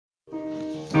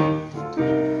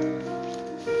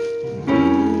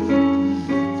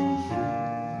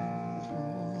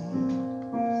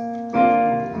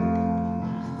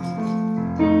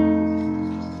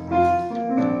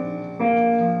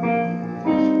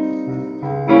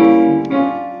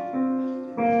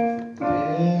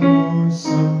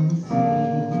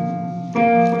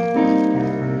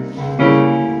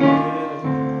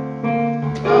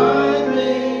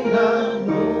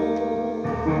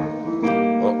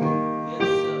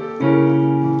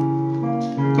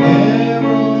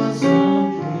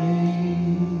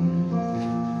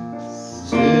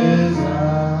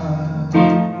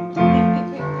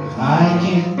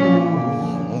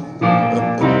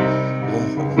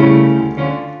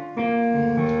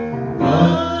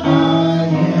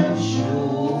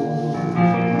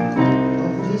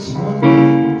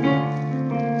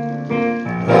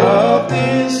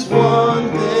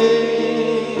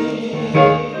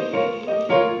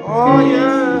Oh,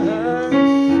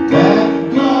 yes.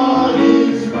 That God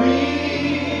is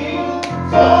real,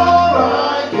 for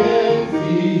I can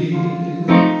feel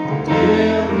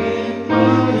Him in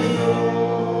my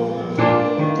soul.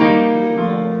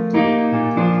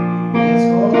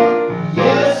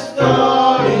 Yes,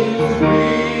 God is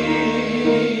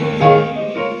real.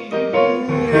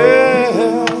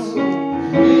 Yes.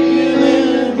 Real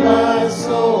in my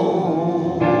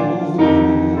soul.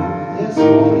 Yes,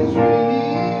 God is real.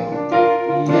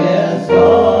 Yes,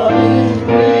 God is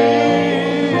real.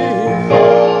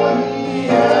 For He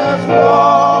has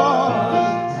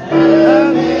washed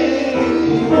and made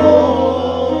me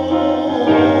whole.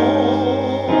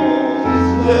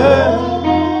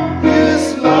 Yeah, His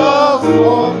love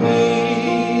for me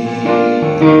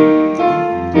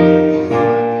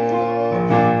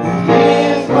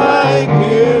is like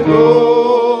pure gold.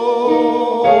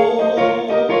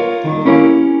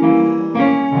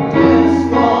 Yes,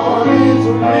 God is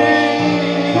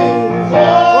real, for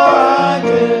I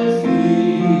can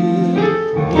feel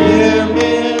Him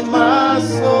in my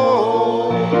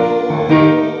soul.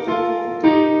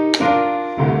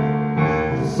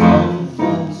 Some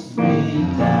folks break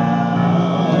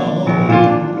down,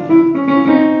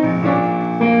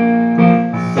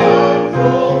 some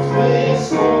folks may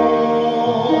scorn.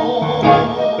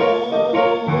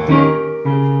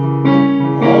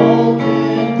 All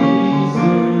can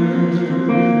desert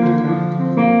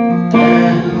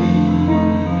and leave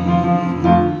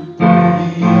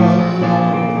me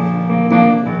alone.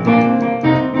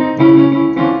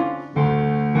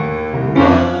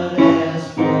 But as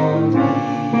for me,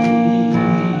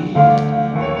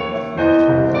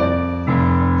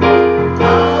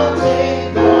 I'll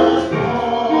take the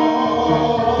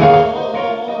fall.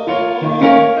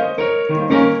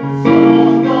 For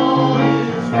God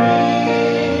is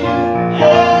real,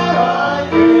 and I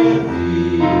can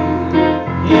feel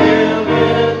Him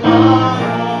in my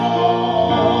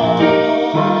heart.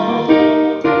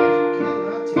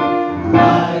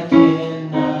 I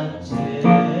cannot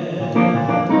tell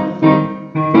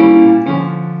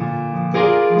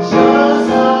just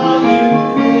how you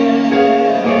feel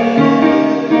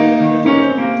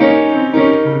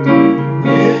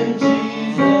when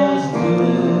Jesus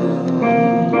took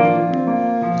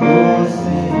your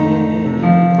sin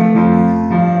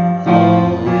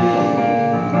away.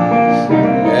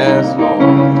 Yes,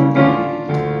 Lord.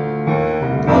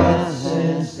 But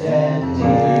since that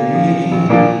day,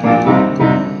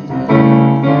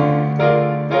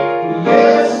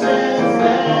 yes, since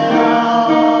that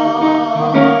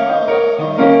hour,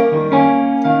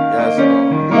 Yes,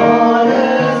 Lord. God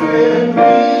has been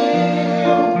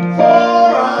real, for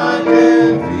I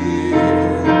can feel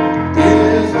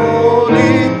His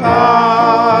holy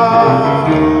power.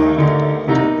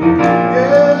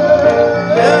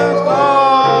 Yes,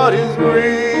 God is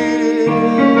real.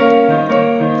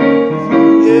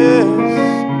 Yes,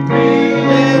 real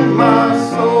in my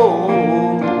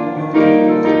soul.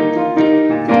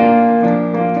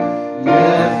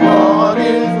 Yes, God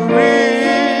is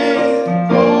real,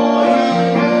 for He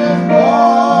has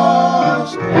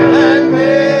washed and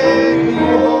made me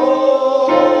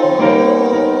whole.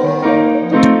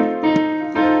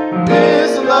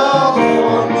 His love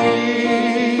for me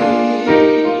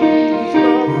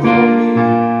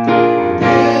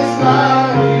is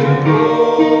like pure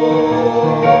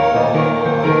gold.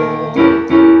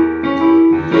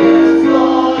 Yes,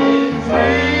 God is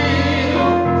real,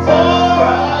 for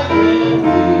I can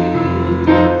feel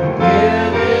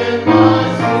Him in my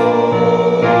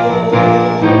soul.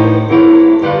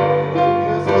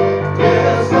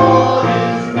 Yes, God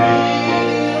is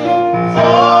real,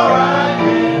 for I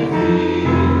can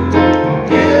feel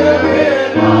Him in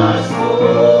my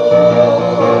soul.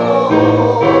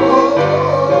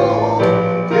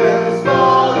 Yes,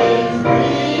 God is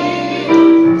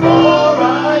real, for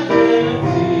I can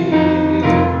feel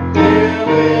Him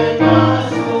in my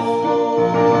soul.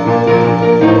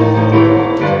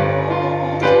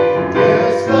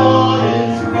 Yes, God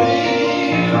is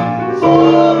real,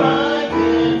 for I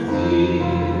can feel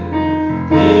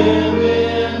Him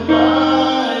in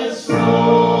my soul.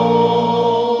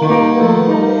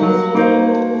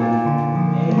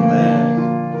 Amen.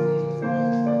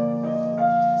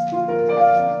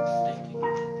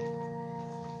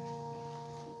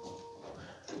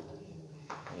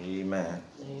 Amen.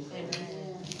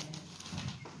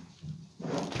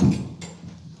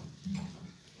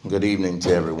 Good evening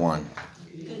to everyone.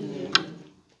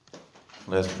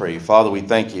 Let's pray. Father, we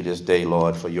thank you this day,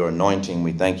 Lord, for your anointing.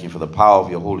 We thank you for the power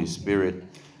of your Holy Spirit.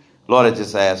 Lord, I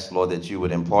just ask, Lord, that you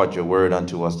would impart your word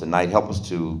unto us tonight. Help us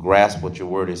to grasp what your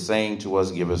word is saying to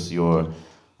us. Give us your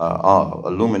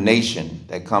illumination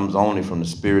that comes only from the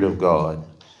Spirit of God.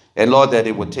 And Lord, that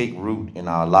it would take root in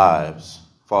our lives.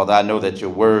 Father, I know that your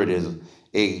word is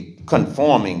a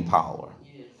conforming power.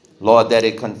 Lord, that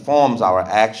it conforms our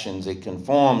actions. It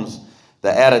conforms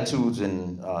the attitudes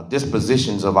and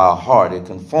dispositions of our heart. It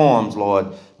conforms, Lord,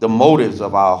 the motives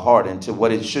of our heart into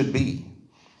what it should be.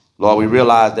 Lord, we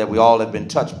realize that we all have been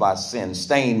touched by sin,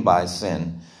 stained by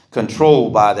sin,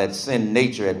 controlled by that sin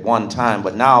nature at one time,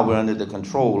 but now we're under the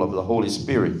control of the Holy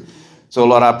Spirit. So,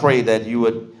 Lord, I pray that you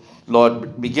would,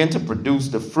 Lord, begin to produce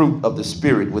the fruit of the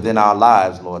Spirit within our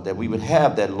lives, Lord, that we would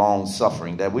have that long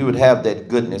suffering, that we would have that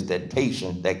goodness, that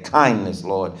patience, that kindness,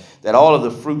 Lord, that all of the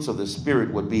fruits of the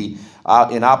Spirit would be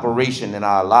in operation in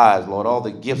our lives, Lord, all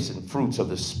the gifts and fruits of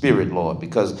the Spirit, Lord,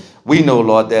 because we know,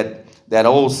 Lord, that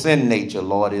old sin nature,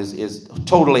 Lord, is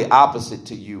totally opposite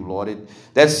to you, Lord.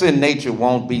 That sin nature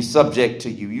won't be subject to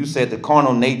you. You said the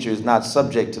carnal nature is not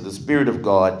subject to the Spirit of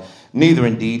God, neither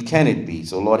indeed can it be.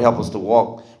 So, Lord, help us to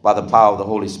walk by the power of the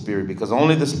Holy Spirit, because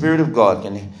only the Spirit of God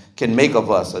can make of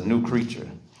us a new creature.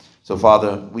 So,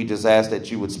 Father, we just ask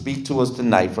that you would speak to us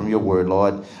tonight from your word,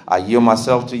 Lord. I yield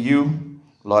myself to you.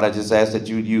 Lord, I just ask that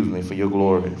you would use me for your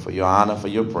glory, for your honor, for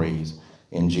your praise.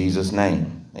 In Jesus'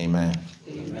 name, amen.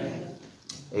 Amen.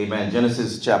 Amen.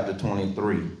 Genesis chapter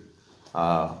 23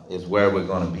 is where we're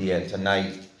going to be at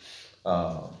tonight.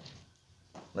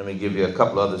 Let me give you a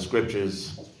couple other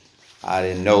scriptures. I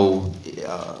didn't know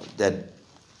that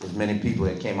as many people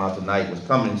that came out tonight was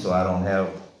coming, so I don't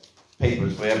have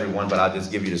papers for everyone, but I'll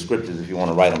just give you the scriptures if you want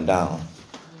to write them down.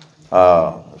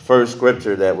 The first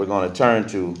scripture that we're going to turn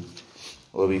to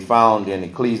will be found in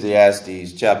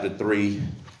Ecclesiastes chapter 3,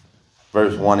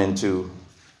 verse 1 and 2.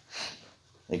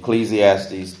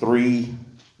 Ecclesiastes 3,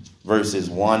 verses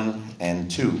 1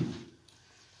 and 2.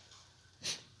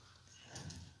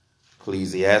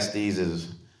 Ecclesiastes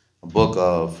is a book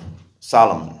of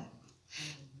Solomon,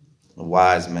 a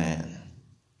wise man.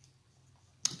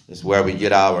 It's where we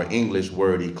get our English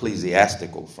word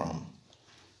ecclesiastical from.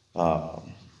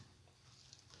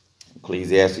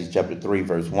 Ecclesiastes chapter 3,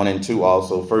 verse 1 and 2.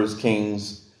 Also 1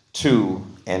 Kings 2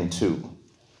 and 2.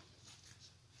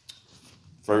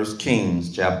 1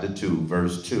 Kings chapter 2,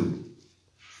 verse 2.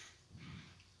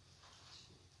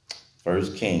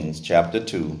 1 Kings chapter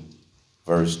 2,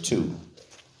 verse 2.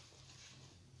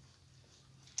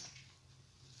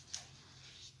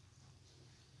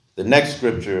 The next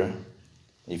scripture,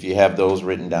 if you have those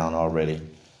written down already,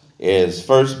 is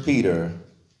 1 Peter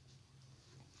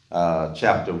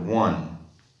chapter 1,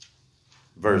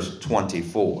 verse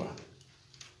 24.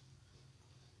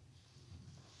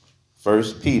 1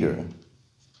 Peter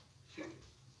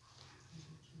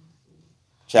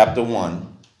chapter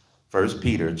 1, 1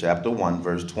 Peter chapter 1,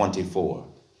 verse 24.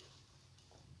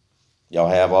 Y'all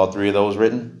have all three of those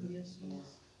written? Yes.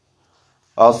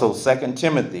 Also, 2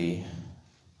 Timothy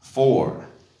 4,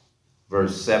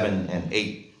 verse 7 and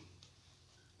 8.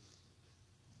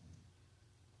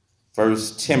 1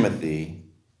 Timothy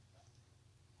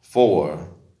 4,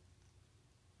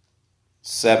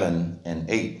 7 and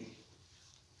 8.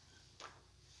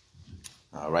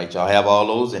 All right, y'all have all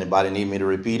those? Anybody need me to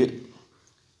repeat it?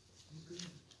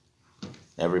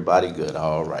 Everybody good.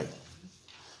 All right.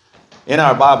 In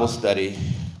our Bible study,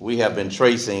 we have been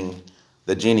tracing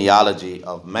the genealogy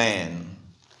of man,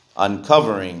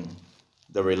 uncovering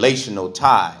the relational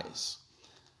ties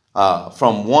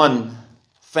from one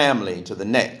family to the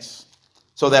next,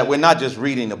 so that we're not just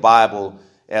reading the Bible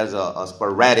as a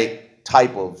sporadic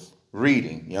type of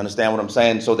reading. You understand what I'm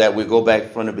saying? So that we go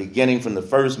back from the beginning, from the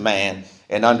first man,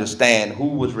 and understand who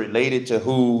was related to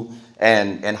who,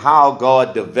 and how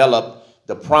God developed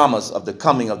the promise of the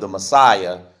coming of the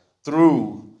Messiah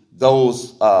through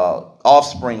those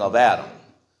offspring of Adam,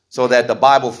 so that the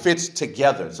Bible fits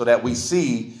together, so that we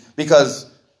see,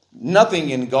 because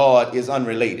nothing in God is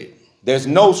unrelated. There's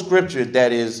no scripture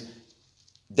that is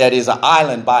an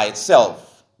island by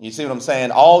itself. You see what I'm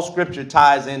saying? All scripture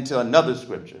ties into another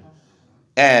scripture.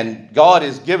 And God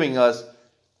is giving us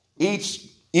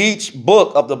each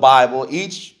book of the Bible,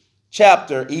 each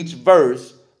chapter, each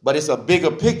verse, but it's a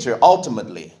bigger picture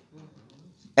ultimately.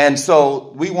 And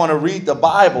so we want to read the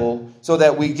Bible so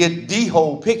that we get the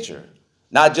whole picture,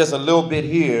 not just a little bit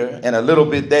here and a little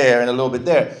bit there and a little bit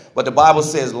there. But the Bible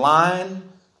says line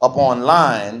upon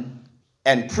line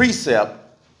and precept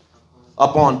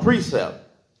upon precept.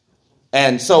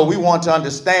 And so we want to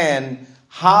understand,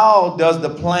 how does the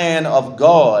plan of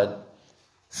God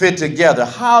fit together?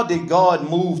 How did God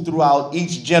move throughout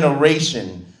each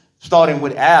generation, starting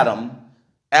with Adam,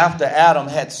 after Adam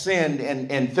had sinned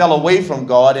and fell away from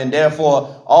God, and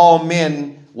therefore all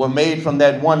men were made from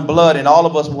that one blood, and all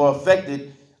of us were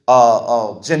affected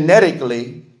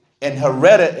genetically and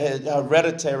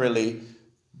hereditarily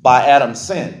by Adam's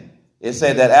sin. It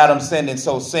said that Adam sinned, and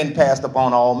so sin passed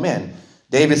upon all men.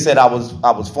 David said, I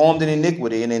was formed in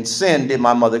iniquity, and in sin did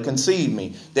my mother conceive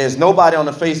me. There's nobody on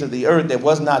the face of the earth that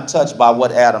was not touched by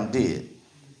what Adam did.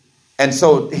 And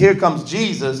so here comes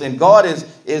Jesus, and God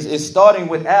is starting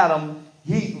with Adam.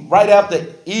 Right after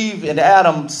Eve and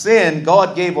Adam sinned,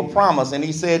 God gave a promise, and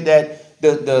he said that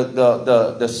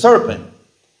the serpent,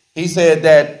 he said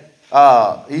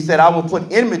I will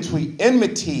put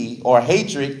enmity or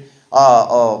hatred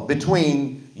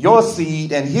between your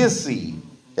seed and his seed.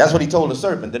 That's what he told the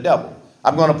serpent, the devil.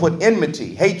 I'm going to put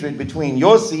enmity, hatred between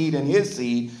your seed and his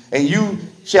seed, and you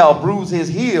shall bruise his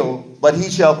heel, but he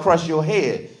shall crush your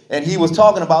head. And he was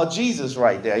talking about Jesus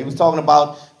right there. He was talking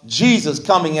about Jesus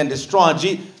coming and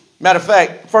destroying. Matter of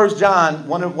fact, 1 John,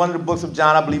 one of the books of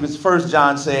John, I believe it's 1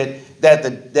 John, said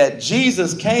that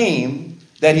Jesus came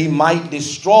that he might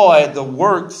destroy the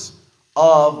works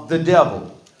of the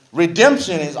devil.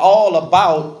 Redemption is all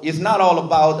about, it's not all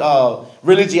about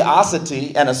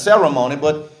religiosity and a ceremony,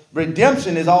 but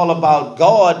redemption is all about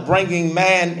God bringing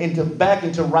man back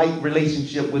into right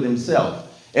relationship with himself.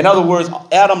 In other words,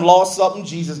 Adam lost something,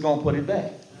 Jesus is going to put it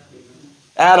back.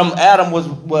 Adam was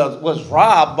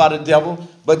robbed by the devil,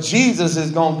 but Jesus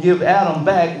is going to give Adam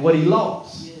back what he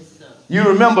lost. Yes, you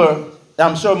remember,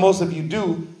 I'm sure most of you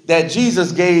do, that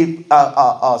Jesus gave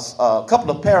a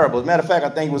couple of parables. Matter of fact, I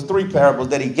think it was 3 parables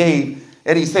that he gave.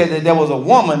 And he said that there was a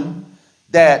woman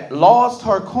that lost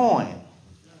her coin.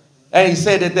 And he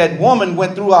said that woman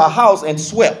went through her house and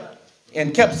swept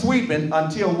and kept sweeping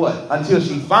until what? Until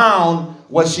she found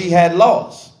what she had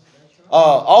lost.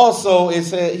 Also, he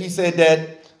said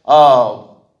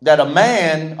that a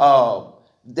man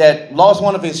that lost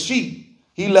one of his sheep,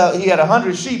 he had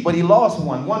 100 sheep, but he lost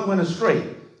one. One went astray.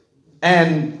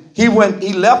 And he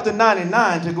left the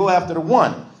 99 to go after the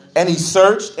one. And he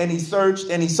searched and he searched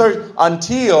and he searched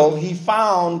until he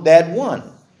found that one.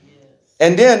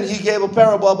 And then he gave a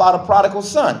parable about a prodigal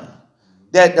son.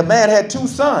 That the man had 2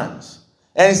 sons.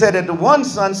 And he said that the one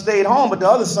son stayed home, but the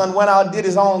other son went out and did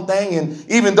his own thing.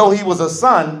 And even though he was a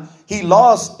son, he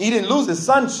didn't lose his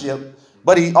sonship,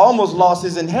 but he almost lost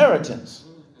his inheritance.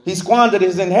 He squandered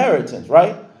his inheritance,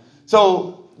 right?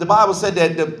 So the Bible said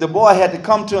that the boy had to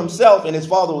come to himself, and his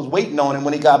father was waiting on him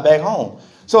when he got back home.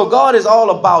 So God is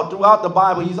all about, throughout the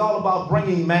Bible, he's all about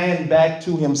bringing man back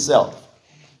to himself.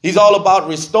 He's all about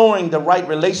restoring the right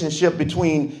relationship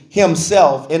between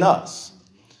himself and us.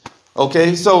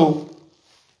 Okay, so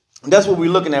that's what we're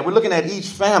looking at. We're looking at each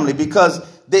family because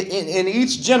in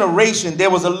each generation there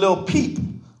was a little peep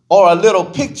or a little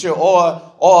picture or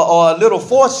a little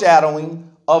foreshadowing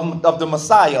of the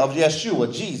Messiah, of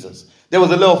Yeshua, Jesus. There was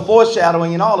a little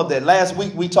foreshadowing in all of that. Last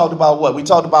week we talked about what? We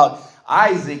talked about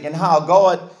Isaac and how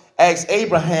God asked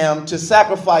Abraham to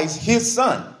sacrifice his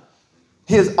son,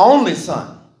 his only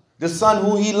son, the son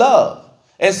who he loved.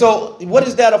 And so what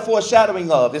is that a foreshadowing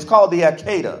of? It's called the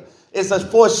Akedah. It's a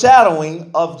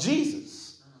foreshadowing of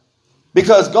Jesus.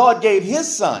 Because God gave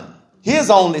his son, his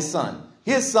only son,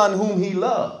 his son whom he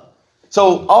loved.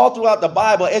 So all throughout the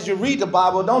Bible, as you read the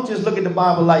Bible, don't just look at the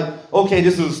Bible like, okay,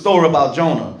 this is a story about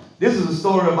Jonah. This is a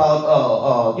story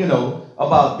about,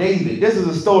 about David. This is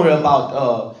a story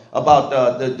about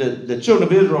the children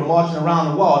of Israel marching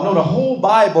around the wall. No, the whole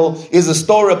Bible is a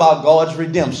story about God's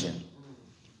redemption.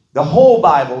 The whole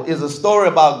Bible is a story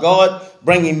about God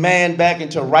bringing man back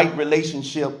into right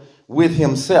relationship with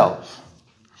himself.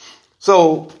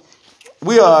 So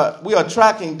we are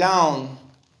tracking down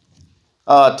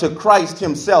to Christ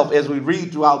himself as we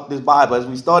read throughout this Bible. As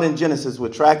we start in Genesis, we're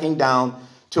tracking down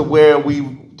to where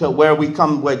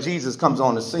Jesus comes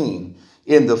on the scene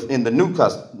in the new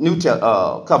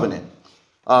covenant.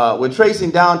 We're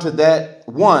tracing down to that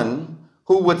one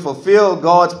who would fulfill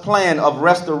God's plan of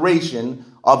restoration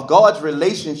of God's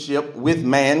relationship with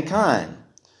mankind.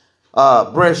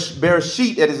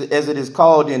 Bereshit, as it is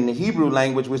called in the Hebrew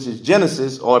language, which is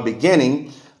Genesis or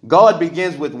beginning, God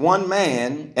begins with one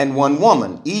man and one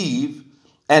woman, Eve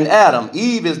and Adam.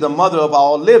 Eve is the mother of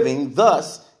all living.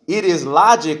 Thus, it is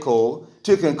logical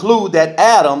to conclude that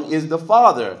Adam is the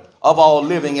father of all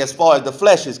living as far as the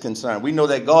flesh is concerned. We know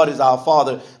that God is our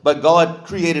father, but God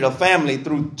created a family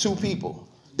through 2 people.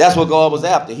 That's what God was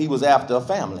after. He was after a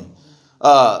family.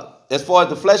 As far as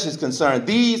the flesh is concerned,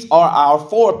 these are our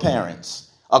foreparents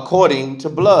according to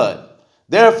blood.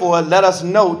 Therefore, let us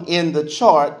note in the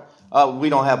chart, we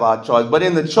don't have our chart, but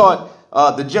in the chart,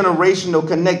 the generational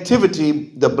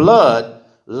connectivity, the blood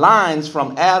lines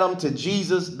from Adam to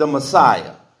Jesus, the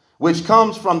Messiah, which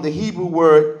comes from the Hebrew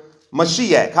word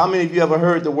Mashiach. How many of you ever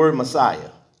heard the word Messiah?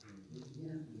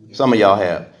 Some of y'all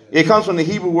have. It comes from the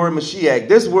Hebrew word Mashiach.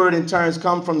 This word in turn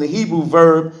comes from the Hebrew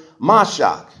verb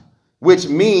mashak, which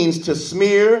means to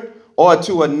smear or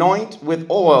to anoint with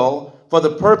oil for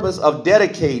the purpose of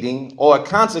dedicating or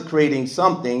consecrating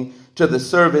something to the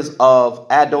service of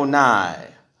Adonai,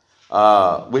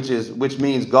 which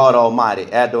means God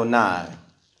Almighty, Adonai.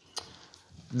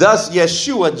 Thus,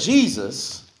 Yeshua,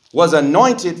 Jesus, was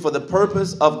anointed for the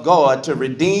purpose of God to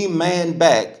redeem man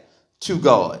back to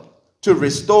God, to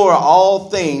restore all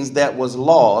things that was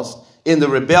lost in the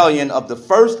rebellion of the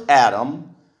first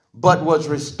Adam, but was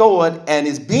restored and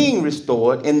is being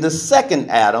restored in the second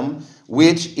Adam,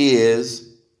 which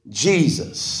is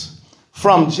Jesus.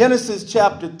 From Genesis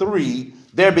chapter 3,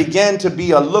 there began to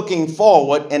be a looking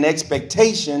forward, an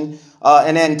expectation,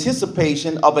 an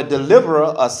anticipation of a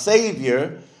deliverer, a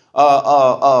savior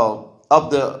of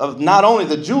not only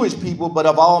the Jewish people, but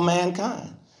of all mankind.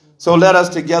 So let us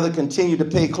together continue to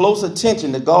pay close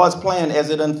attention to God's plan as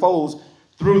it unfolds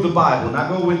through the Bible.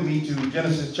 Now go with me to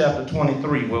Genesis chapter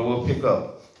 23, where we'll pick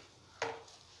up.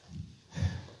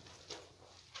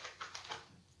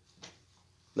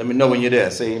 Let me know when you're there.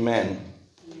 Say amen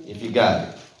if you got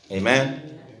it.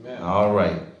 Amen? Amen. All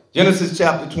right. Genesis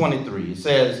chapter 23. It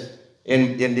says,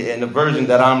 in the version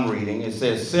that I'm reading, it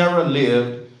says, Sarah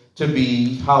lived to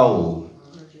be how old?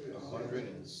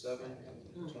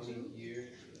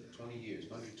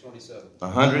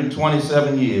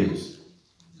 127 years.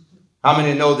 How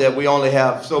many know that we only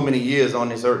have so many years on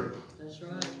this earth? That's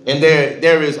right. And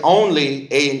there is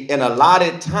only an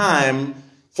allotted time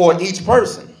for each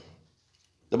person.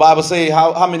 The Bible says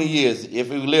how many years? If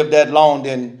we live that long,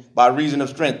 then by reason of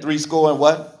strength, 70.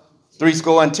 What?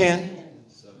 10?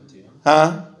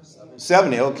 Huh?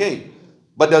 70, okay.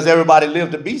 But does everybody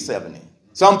live to be 70?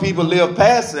 Some people live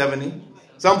past 70.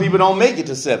 Some people don't make it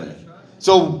to 70.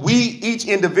 So each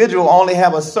individual only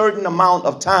have a certain amount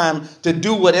of time to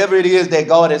do whatever it is that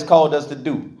God has called us to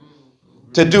do,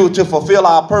 to fulfill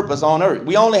our purpose on earth.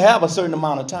 We only have a certain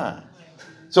amount of time.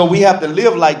 So we have to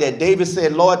live like that. David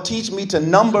said, Lord, teach me to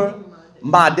number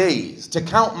my days, to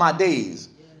count my days.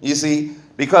 You see,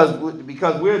 because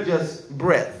we're just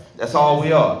breath. That's all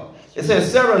we are. It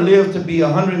says Sarah lived to be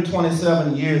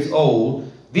 127 years old.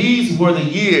 These were the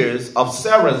years of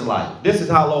Sarah's life. This is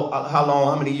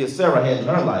how many years Sarah had in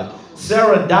her life.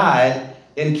 Sarah died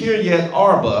in Kiryat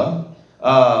Arba,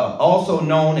 also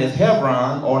known as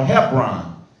Hebron or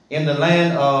Hebron, in the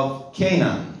land of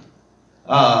Canaan,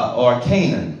 or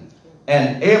Canaan.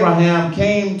 And Abraham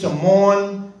came to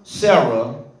mourn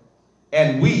Sarah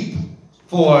and weep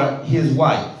for his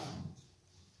wife.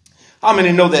 How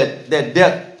many know that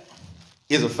death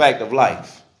is a fact of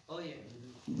life?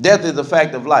 Death is a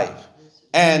fact of life.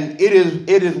 And it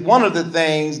is one of the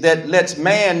things that lets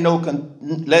man know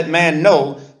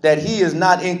that he is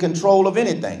not in control of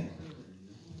anything.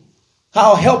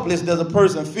 How helpless does a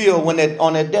person feel when they're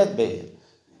on their deathbed?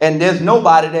 And there's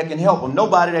nobody that can help them.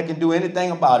 Nobody that can do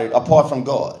anything about it apart from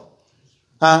God.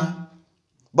 Huh?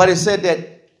 But it said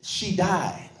that she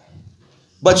died.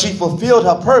 But she fulfilled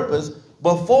her purpose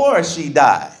before she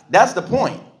died. That's the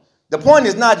point. The point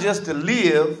is not just to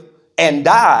live and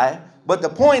die, but the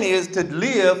point is to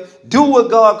live, do what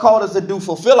God called us to do,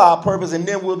 fulfill our purpose, and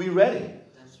then we'll be ready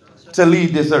to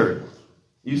leave this earth.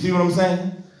 You see what I'm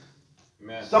saying?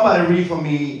 Amen. Somebody read for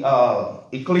me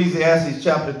Ecclesiastes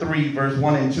chapter 3, verse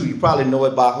 1 and 2. You probably know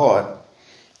it by heart.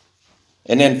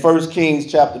 And then 1 Kings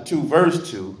chapter 2, verse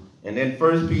 2. And then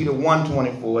 1 Peter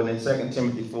 1:24, and then 2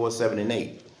 Timothy 4:7 and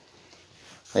 8.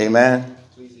 Amen.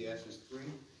 Ecclesiastes 3?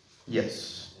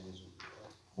 Yes.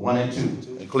 1 and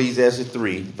 2. Ecclesiastes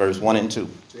 3, verse 1 and 2.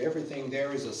 To everything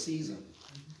there is a season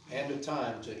and a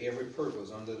time to every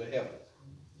purpose under the heaven.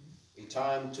 A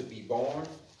time to be born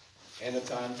and a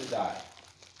time to die.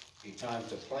 A time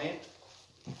to plant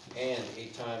and a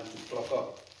time to pluck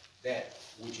up that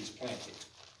which is planted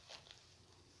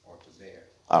or to bear.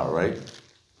 All right.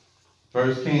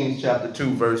 1 Kings chapter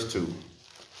 2, verse 2.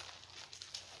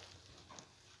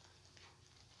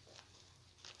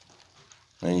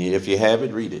 And if you have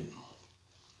it, read it.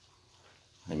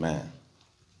 Amen.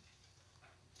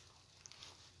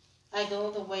 I go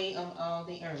the way of all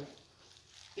the earth.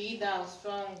 Be thou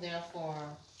strong, therefore,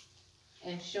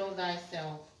 and show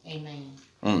thyself. Amen.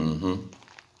 Mm-hmm.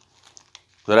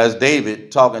 So that's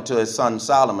David talking to his son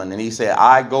Solomon, and he said,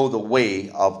 I go the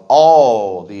way of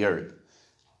all the earth.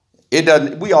 It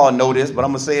doesn't, we all know this, but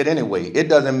I'm going to say it anyway. It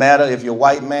doesn't matter if you're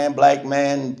white man, black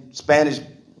man, Spanish,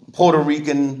 Puerto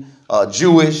Rican,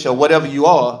 Jewish, or whatever you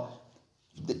are.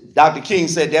 Dr. King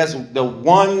said that's the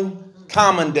one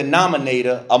common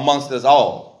denominator amongst us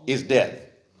all is death.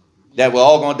 That we're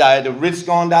all going to die. The rich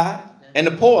going to die. And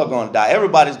the poor are going to die.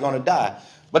 Everybody's going to die.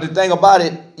 But the thing about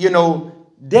it,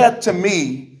 death to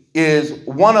me is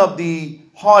one of the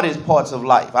hardest parts of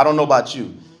life. I don't know about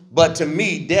you, but to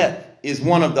me, death is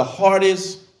one of the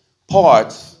hardest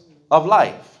parts of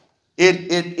life.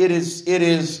 It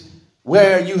is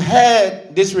where you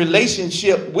had this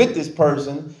relationship with this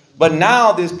person, but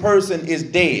now this person is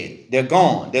dead. They're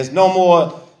gone. There's no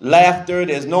more laughter.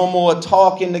 There's no more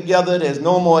talking together. There's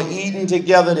no more eating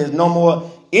together. There's no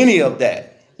more any of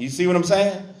that. You see what I'm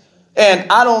saying?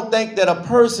 And I don't think that a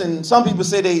person, some people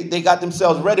say they got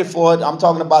themselves ready for it. I'm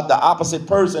talking about the opposite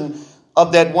person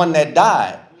of that one that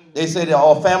died. They say that,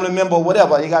 or family member or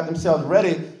whatever, they got themselves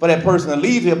ready for that person to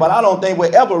leave here. But I don't think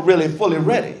we're ever really fully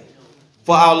ready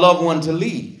for our loved one to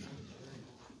leave.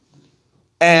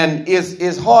 And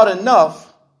it's hard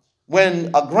enough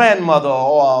when a grandmother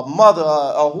or a mother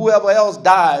or whoever else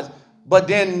dies, but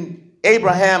then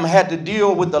Abraham had to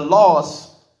deal with the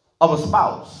loss of a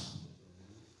spouse.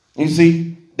 You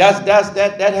see, that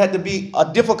had to be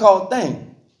a difficult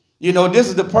thing. This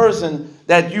is the person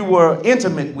that you were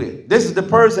intimate with. This is the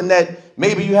person that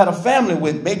maybe you had a family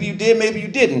with. Maybe you did, maybe you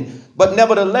didn't. But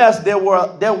nevertheless, there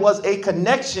was a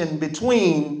connection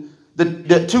between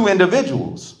the two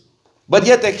individuals. But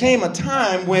yet there came a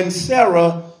time when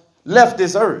Sarah left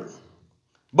this earth.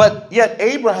 But yet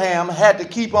Abraham had to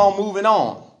keep on moving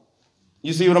on.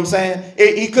 You see what I'm saying?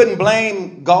 He couldn't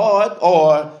blame God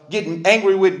or get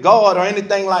angry with God or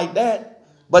anything like that.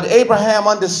 But Abraham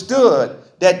understood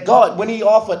that God, when he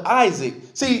offered Isaac,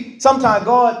 see, sometimes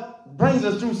God brings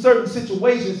us through certain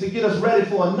situations to get us ready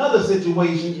for another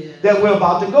situation that we're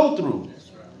about to go through.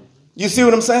 You see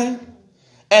what I'm saying?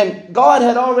 And God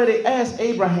had already asked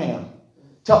Abraham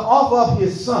to offer up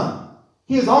his son,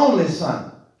 his only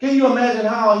son. Can you imagine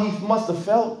how he must have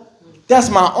felt? That's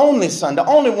my only son, the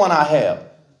only one I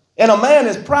have. And a man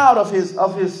is proud of his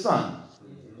son.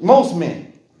 Most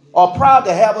men are proud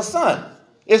to have a son.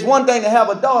 It's one thing to have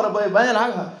a daughter, but man,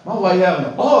 my wife having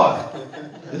a boy.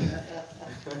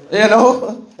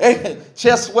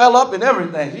 Chest swell up and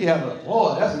everything. She having a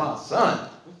boy. That's my son.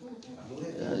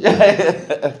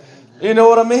 You know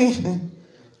what I mean?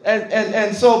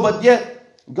 And so, but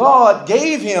yet God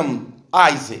gave him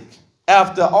Isaac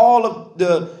after all of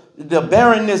the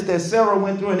barrenness that Sarah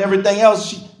went through and everything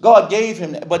else. God gave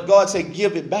him that, but God said,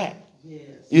 give it back. Yes.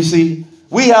 You see,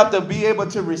 we have to be able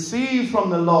to receive from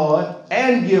the Lord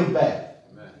and give back.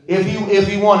 Amen. If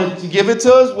he wanted to give it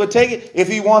to us, we'll take it. If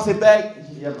he wants it back,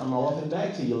 I'm going to offer it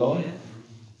back to you, Lord. Yeah.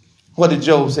 What did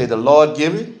Job say? The Lord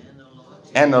give it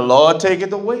and the Lord take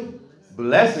it away.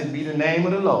 Blessed be the name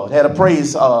of the Lord. Had a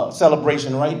praise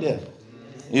celebration right there.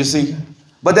 You see,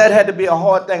 but that had to be a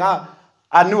hard thing.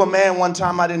 I knew a man one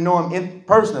time. I didn't know him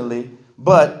personally,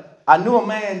 but I knew a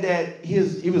man that he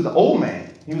was an old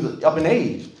man. He was up in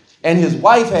age. And his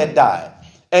wife had died.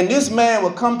 And this man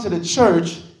would come to the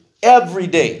church every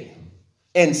day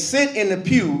and sit in the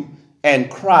pew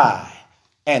and cry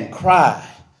and cry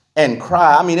and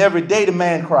cry. I mean, every day the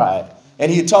man cried.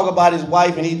 And he'd talk about his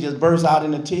wife and he'd just burst out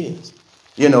into tears,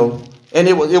 And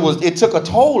it took a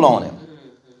toll on him.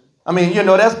 I mean,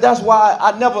 that's why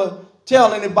I never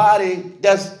tell anybody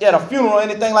that's at a funeral or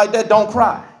anything like that, don't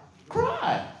cry.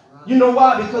 Cry. You know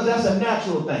why? Because that's a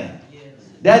natural thing.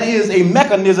 That is a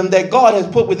mechanism that God has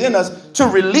put within us to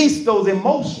release those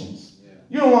emotions.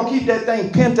 You don't want to keep that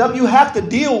thing pent up. You have to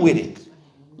deal with it.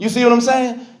 You see what I'm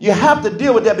saying? You have to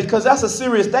deal with that because that's a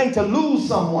serious thing to lose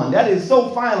someone. That is so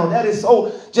final. That is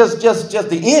so just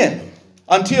the end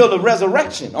until the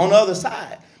resurrection on the other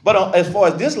side. But as far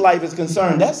as this life is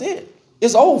concerned, that's it.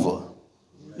 It's over.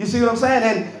 You see what I'm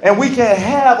saying? And we can't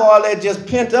have all that just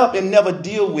pent up and never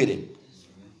deal with it.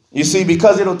 You see,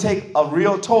 because it'll take a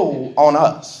real toll on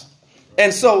us.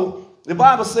 And so the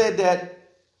Bible said that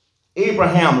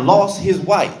Abraham lost his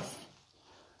wife.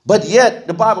 But yet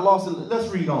the Bible lost it. Let's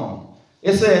read on.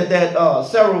 It said that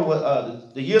Sarah,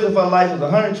 the years of her life was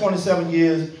 127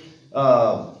 years.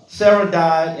 Sarah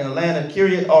died in the land of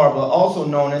Kiriath Arba, also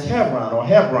known as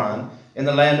Hebron, in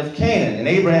the land of Canaan. And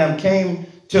Abraham came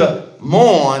to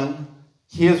mourn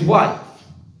his wife,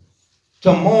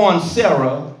 to mourn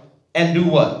Sarah, and do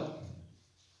what?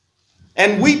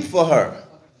 And weep for her.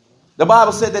 The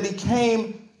Bible said that he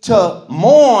came to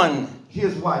mourn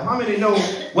his wife. How many know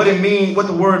what it means, what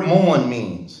the word mourn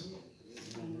means?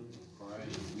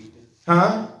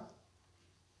 Huh?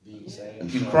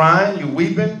 You crying, you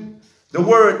weeping. The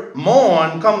word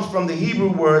mourn comes from the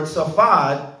Hebrew word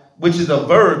safad, which is a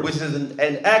verb, which is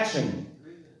an action.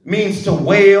 It means to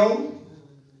wail.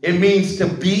 It means to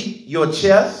beat your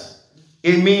chest.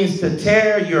 It means to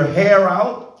tear your hair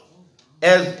out.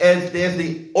 as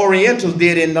the Orientals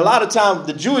did. And a lot of times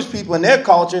the Jewish people in their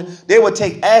culture, they would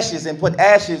take ashes and put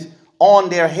ashes on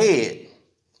their head.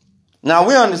 Now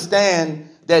we understand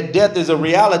that death is a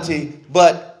reality,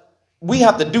 but we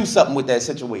have to do something with that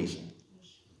situation.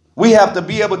 We have to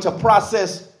be able to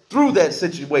process through that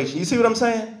situation. You see what I'm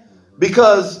saying?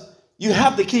 Because you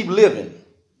have to keep living.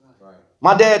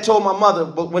 My dad told my mother,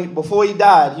 before he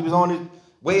died, he was on his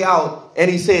way out,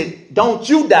 and he said, don't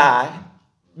you die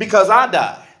because I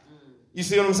died. You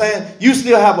see what I'm saying? You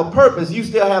still have a purpose. You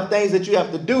still have things that you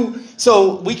have to do.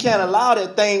 So we can't allow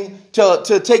that thing to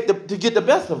get the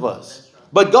best of us.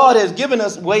 But God has given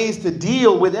us ways to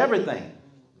deal with everything.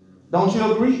 Don't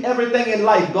you agree? Everything in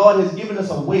life, God has given us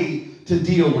a way to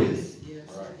deal with it.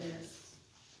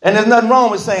 And there's nothing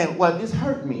wrong with saying, well, this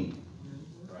hurt me.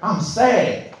 I'm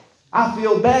sad. I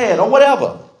feel bad or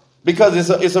whatever. Because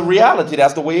it's a reality.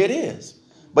 That's the way it is.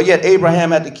 But yet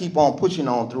Abraham had to keep on pushing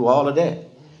on through all of that.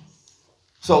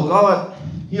 So God,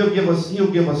 he'll give us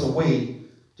a way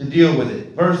to deal with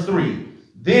it. Verse 3.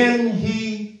 Then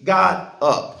he got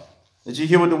up. Did you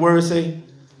hear what the word say?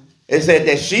 It said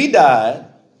that she died.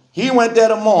 He went there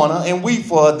to mourn her and weep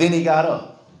for her. Then he got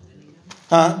up.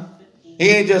 Huh? He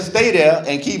ain't just stay there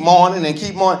and keep mourning and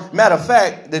keep mourning. Matter of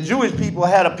fact, the Jewish people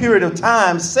had a period of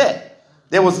time set.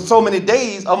 There was so many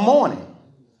days of mourning.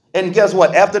 And guess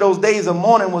what? After those days of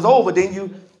mourning was over, then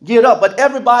you get up. But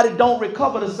everybody don't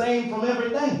recover the same from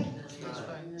everything.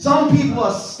 Some people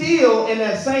are still in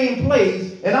that same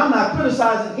place. And I'm not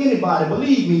criticizing anybody,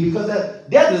 believe me, because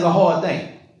death is a hard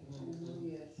thing.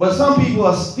 But some people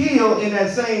are still in that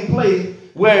same place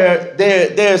where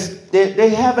they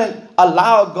haven't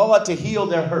allowed God to heal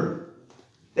their hurt.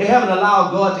 They haven't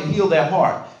allowed God to heal their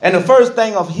heart. And the first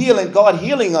thing of healing, God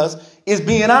healing us, is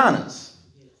being honest.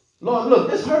 Lord,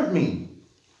 look, this hurt me.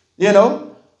 You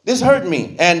know, this hurt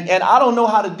me. And I don't know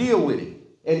how to deal with it.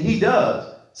 And he does.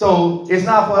 So it's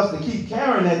not for us to keep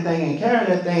carrying that thing and carrying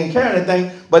that thing and carrying that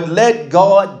thing, but let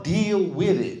God deal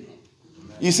with it.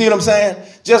 You see what I'm saying?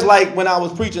 Just like when I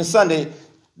was preaching Sunday,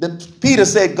 Peter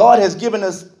said, God has given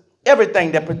us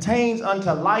everything that pertains unto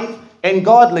life and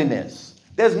godliness.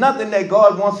 There's nothing that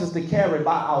God wants us to carry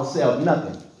by ourselves.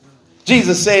 Nothing.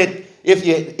 Jesus said,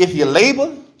 if you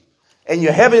labor and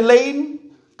you're heavy laden,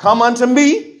 come unto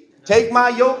me, take my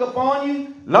yoke upon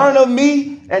you, learn of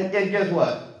me, and guess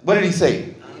what? What did he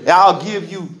say? I'll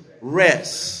give you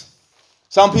rest.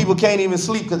 Some people can't even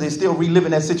sleep because they're still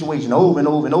reliving that situation over and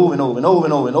over and over and over and over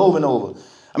and over and over and over.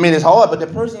 I mean, it's hard, but the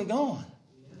person's gone.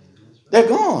 They're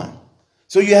gone.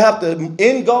 So you have to,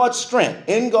 in God's strength,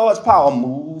 in God's power,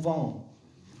 move on.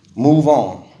 Move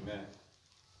on. Amen.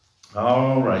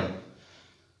 All right.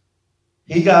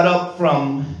 He got up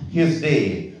from his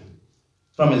dead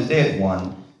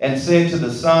one, and said to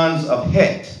the sons of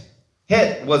Het.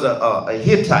 Het was a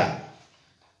Hittite.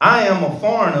 I am a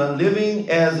foreigner living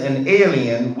as an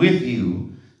alien with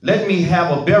you. Let me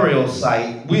have a burial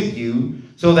site with you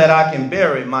so that I can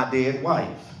bury my dead wife.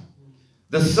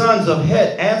 The sons of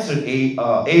Het answered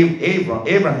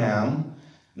Abraham,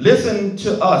 listen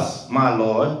to us, my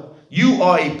Lord. You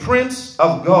are a prince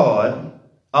of God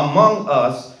among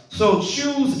us, so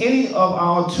choose any of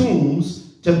our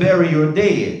tombs to bury your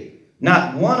dead.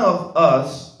 Not one of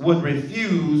us would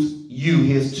refuse you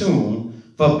his tomb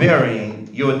for burying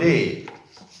your dead.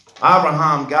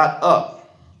 Abraham got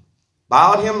up,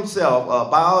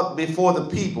 bowed before the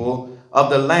people of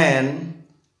the land,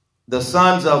 the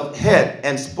sons of Het,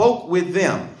 and spoke with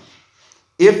them.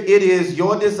 If it is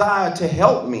your desire to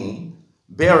help me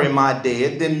bury my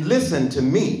dead, then listen to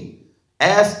me.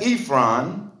 Ask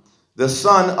Ephron, the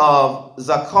son of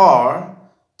Zachar,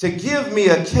 to give me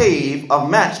a cave of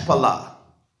Machpelah.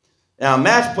 Now,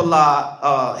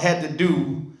 Machpelah had to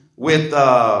do with,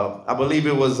 I believe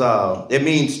it was, it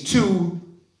means two.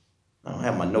 I don't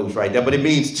have my notes right there, but it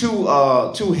means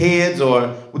two heads,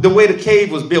 or the way the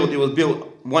cave was built, it was built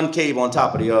one cave on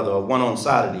top of the other, or one on the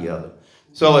side of the other.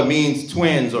 So it means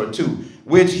twins or two,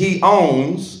 which he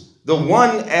owns, the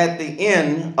one at the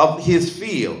end of his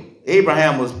field.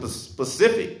 Abraham was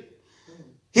specific.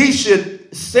 He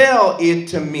should sell it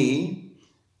to me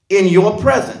in your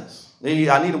presence. I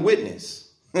need a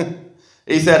witness.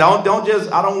 He said, I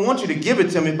don't want you to give it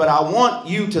to me, but I want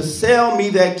you to sell me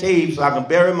that cave so I can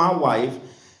bury my wife.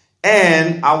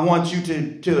 And I want you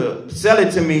to sell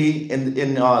it to me in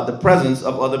the presence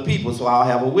of other people so I'll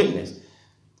have a witness.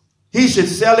 He should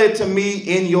sell it to me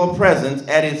in your presence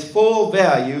at its full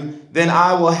value. Then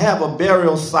I will have a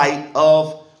burial site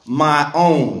of my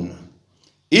own.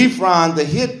 Ephron the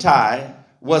Hittite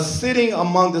was sitting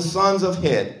among the sons of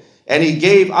Het, and he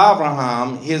gave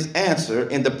Abraham his answer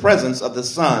in the presence of the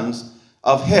sons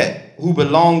of Het, who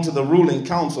belonged to the ruling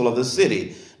council of the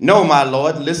city. No, my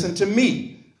lord, listen to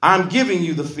me. I'm giving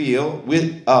you the field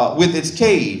with its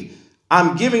cave.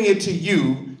 I'm giving it to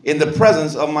you in the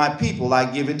presence of my people.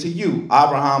 I give it to you.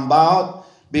 Abraham bowed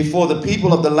before the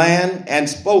people of the land and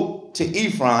spoke to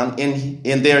Ephron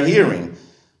in their hearing.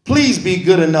 Please be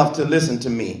good enough to listen to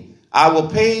me. I will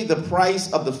pay the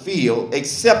price of the field,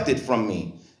 accept it from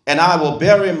me, and I will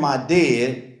bury my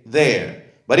dead there.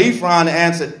 But Ephron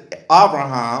answered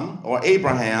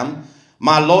Abraham,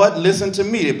 my lord, listen to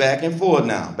me. Back and forth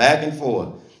now, back and forth.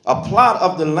 A plot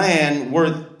of the land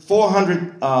worth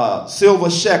 400 silver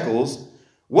shekels.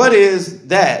 What is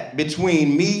that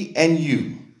between me and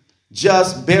you?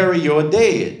 Just bury your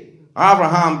dead.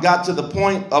 Abraham got to the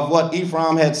point of what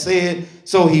Ephron had said,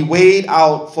 so he weighed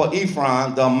out for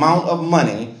Ephron the amount of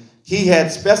money he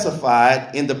had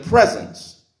specified in the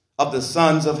presence of the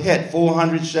sons of Het,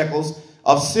 400 shekels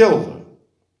of silver.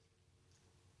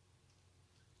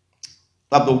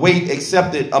 Of the weight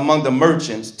accepted among the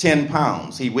merchants, 10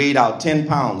 pounds. He weighed out 10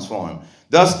 pounds for him.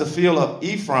 Thus the field of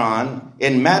Ephron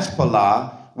in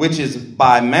Machpelah, which is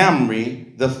by Mamre,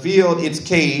 the field, its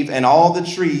cave, and all the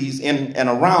trees in and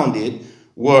around it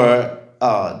were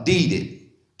deeded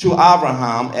to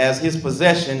Abraham as his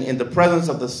possession in the presence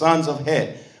of the sons of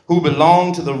Het, who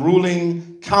belonged to the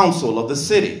ruling council of the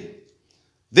city.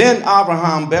 Then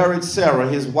Abraham buried Sarah,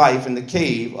 his wife, in the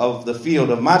cave of the field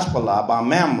of Machpelah by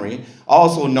Mamre,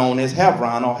 also known as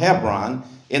Hebron or Hebron,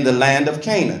 in the land of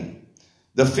Canaan.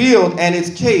 The field and its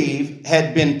cave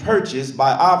had been purchased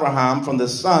by Abraham from the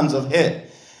sons of Het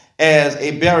as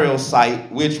a burial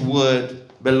site which would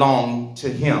belong to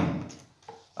him.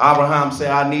 Abraham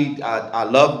said, I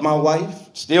love my wife,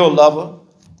 still love her.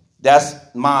 That's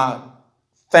my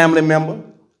family member.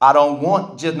 I don't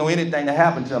want just anything to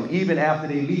happen to them, even after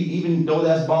they leave, even though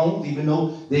that's bones, even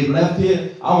though they've left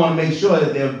here. I want to make sure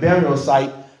that their burial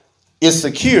site is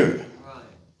secure. Right.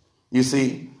 You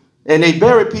see, and they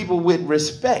bury people with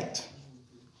respect,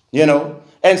 you know.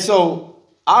 And so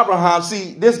Abraham,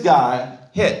 see, this guy,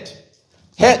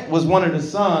 Het was one of the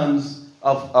sons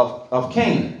of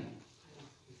Canaan,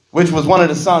 which was one of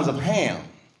the sons of Ham.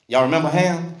 Y'all remember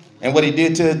Ham and what he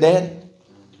did to his daddy?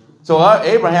 So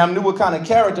Abraham knew what kind of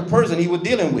character person he was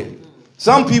dealing with.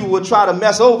 Some people would try to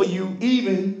mess over you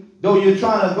even though you're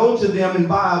trying to go to them and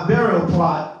buy a burial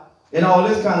plot and all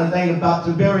this kind of thing about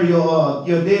to bury your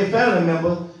dead family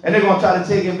member, and they're going to try to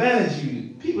take advantage of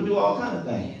you. People do all kind of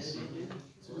things.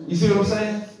 You see what I'm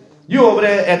saying? You over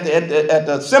there at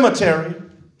the cemetery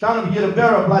trying to get a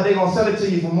burial plot, they're going to sell it to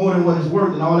you for more than what it's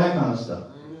worth and all that kind of stuff.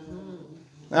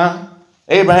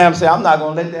 Abraham said, I'm not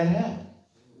going to let that happen.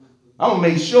 I'm going to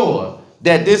make sure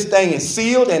that this thing is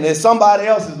sealed and that somebody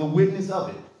else is a witness of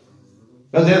it.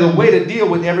 Because there's a way to deal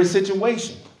with every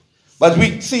situation. But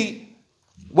we see,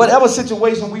 whatever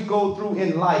situation we go through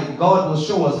in life, God will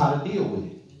show us how to deal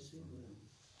with it.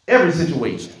 Every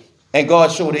situation. And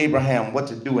God showed Abraham what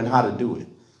to do and how to do it.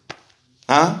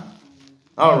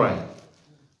 All right.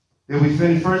 Did we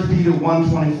finish 1 Peter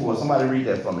 1:24? Somebody read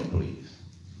that for me, please.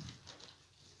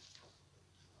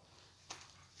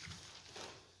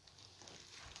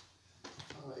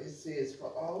 It says, for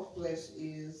all flesh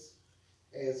is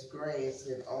as grass,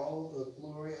 and all the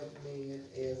glory of man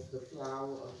as the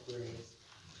flower of grass.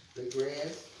 The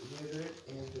grass withereth,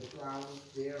 and the flowers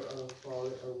thereof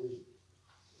falleth away.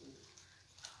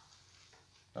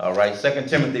 All right, 2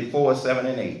 Timothy 4:7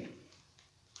 and 8.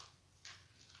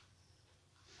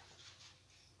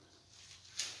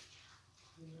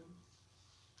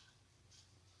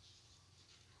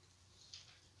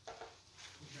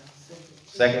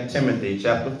 Second Timothy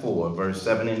chapter 4, verse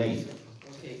 7 and 8.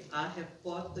 Okay, I have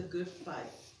fought the good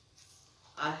fight.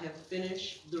 I have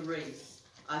finished the race.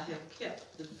 I have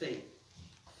kept the faith.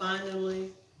 Finally,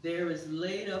 there is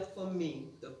laid up for me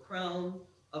the crown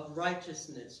of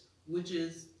righteousness,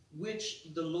 which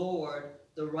the Lord,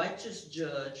 the righteous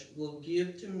judge, will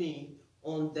give to me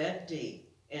on that day,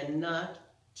 and not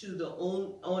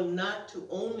to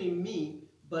only me,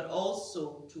 but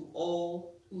also to all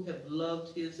who have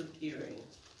loved his appearing.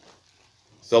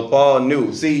 So Paul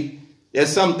knew. See,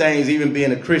 there's some things, even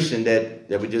being a Christian,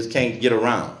 that we just can't get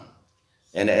around.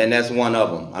 And that's one of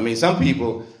them. I mean, some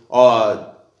people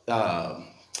are,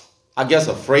 I guess,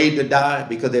 afraid to die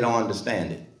because they don't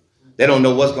understand it. They don't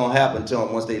know what's going to happen to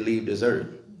them once they leave this earth.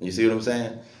 You see what I'm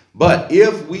saying? But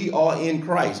if we are in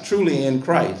Christ, truly in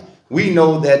Christ, we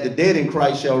know that the dead in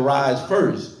Christ shall rise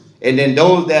first. And then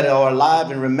those that are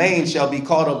alive and remain shall be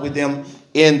caught up with them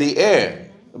in the air.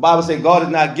 The Bible says God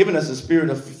has not given us a spirit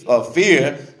of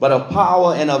fear, but of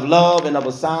power and of love and of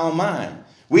a sound mind.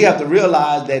 We have to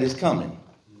realize that it's coming.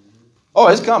 Oh,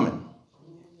 it's coming.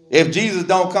 If Jesus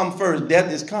don't come first,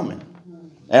 death is coming.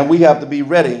 And we have to be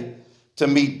ready to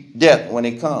meet death when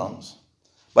it comes.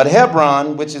 But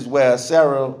Hebron, which is where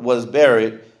Sarah was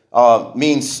buried,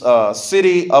 means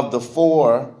city of the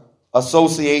four,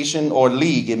 association or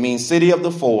league. It means city of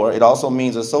the four. It also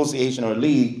means association or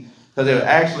league, because there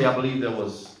actually, I believe there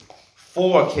was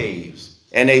 4 caves.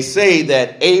 And they say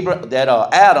that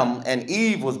Adam and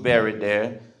Eve was buried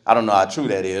there. I don't know how true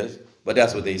that is, but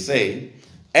that's what they say.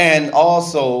 And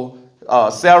also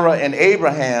Sarah and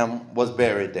Abraham was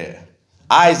buried there.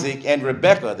 Isaac and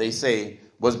Rebekah, they say,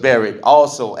 was buried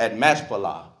also at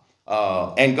Machpelah.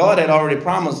 And God had already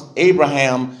promised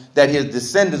Abraham that his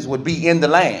descendants would be in the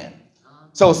land.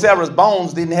 So Sarah's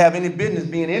bones didn't have any business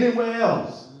being anywhere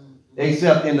else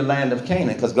except in the land of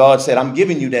Canaan, because God said, I'm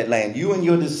giving you that land. You and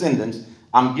your descendants,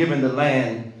 I'm giving the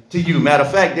land to you. Matter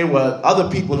of fact, there were other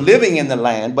people living in the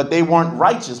land, but they weren't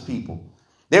righteous people.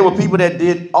 There were people that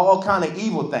did all kind of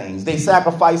evil things. They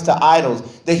sacrificed to idols.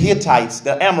 The Hittites,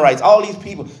 the Amorites, all these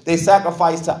people, they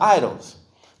sacrificed to idols.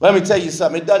 Let me tell you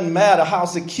something. It doesn't matter how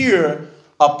secure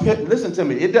listen to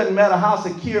me. It doesn't matter how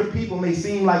secure people may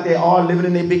seem like they are living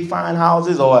in their big fine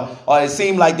houses, or it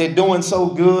seems like they're doing so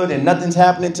good and nothing's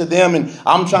happening to them, and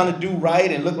I'm trying to do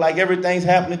right and look like everything's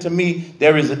happening to me.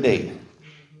 There is a day.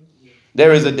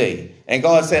 There is a day. And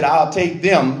God said, I'll take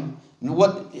them.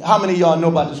 How many of y'all know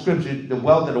about the scripture? The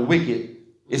wealth of the wicked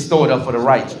is stored up for the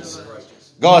righteous.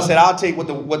 God said, I'll take what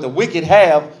the wicked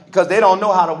have, because they don't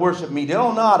know how to worship me. They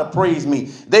don't know how to praise me.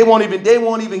 They won't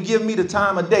even give me the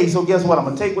time of day. So guess what? I'm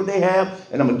going to take what they have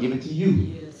and I'm going to give it to you.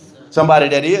 Yes, somebody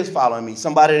that is following me.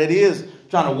 Somebody that is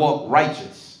trying to walk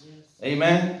righteous. Yes.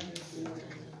 Amen.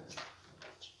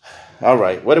 All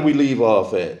right. Where did we leave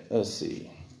off at? Let's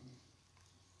see.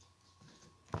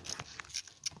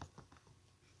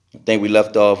 I think we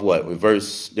left off what?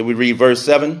 Did we read verse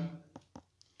 7?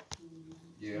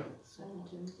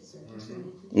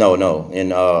 No, in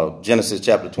Genesis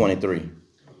chapter 23.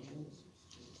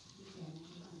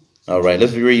 All right,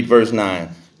 let's read verse 9.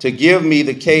 To give me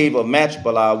the cave of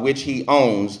Machpelah, which he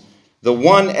owns, the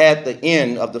one at the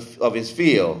end of his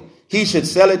field. He should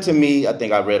sell it to me. I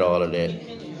think I read all of that.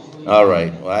 All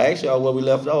right. Well, I asked y'all where we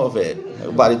left off at.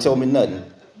 Everybody told me nothing.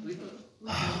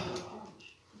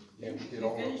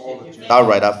 All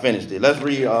right, I finished it. Let's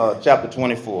read chapter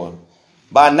 24.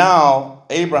 By now,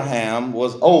 Abraham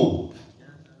was old,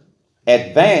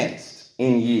 advanced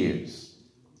in years.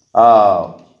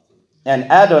 And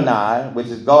Adonai, which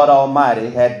is God Almighty,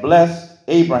 had blessed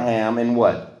Abraham in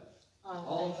what?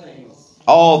 All things.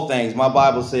 All things. My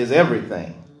Bible says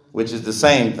everything, which is the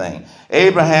same thing.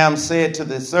 Abraham said to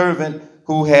the servant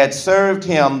who had served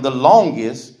him the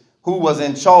longest, who was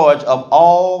in charge of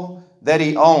all that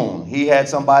he owned. He had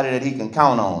somebody that he can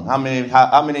count on. How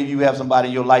many of you have somebody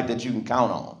in your life that you can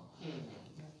count on?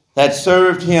 That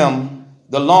served him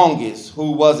the longest,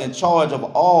 who was in charge of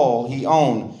all he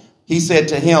owned. He said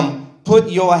to him, put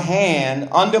your hand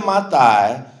under my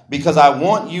thigh, because I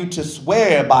want you to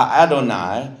swear by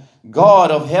Adonai,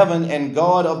 God of heaven and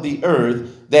God of the earth,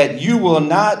 that you will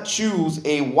not choose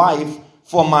a wife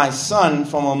for my son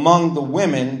from among the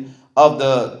women of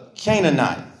the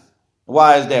Canaanite.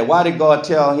 Why is that? Why did God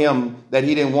tell him that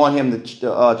he didn't want him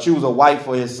to choose a wife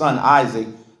for his son Isaac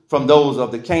from those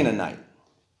of the Canaanite?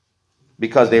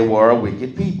 Because they were a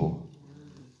wicked people,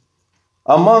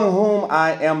 among whom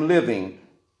I am living,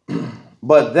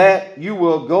 but that you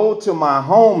will go to my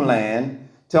homeland,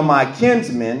 to my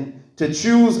kinsmen, to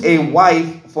choose a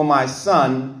wife for my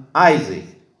son Isaac.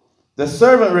 The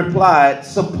servant replied,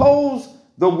 suppose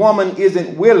the woman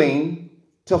isn't willing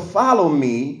to follow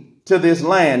me to this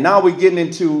land. Now we're getting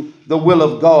into the will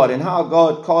of God and how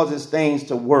God causes things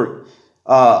to work.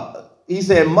 He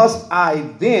said, must I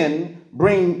then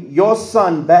bring your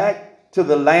son back to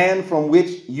the land from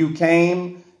which you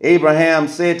came? Abraham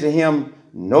said to him,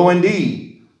 no,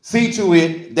 indeed. See to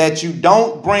it that you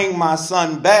don't bring my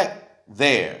son back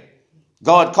there.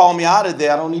 God called me out of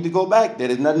there. I don't need to go back there.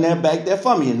 There's nothing there back there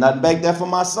for me. There's nothing back there for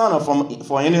my son or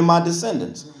for any of my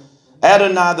descendants.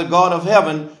 Adonai, the God of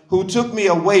heaven, who took me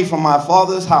away from my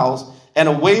father's house and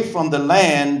away from the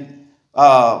land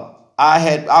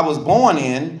I was born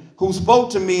in, who spoke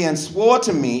to me and swore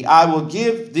to me, I will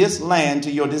give this land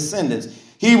to your descendants.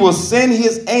 He will send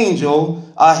his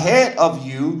angel ahead of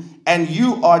you, and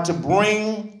you are to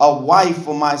bring a wife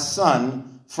for my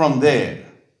son from there.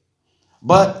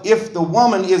 But if the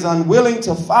woman is unwilling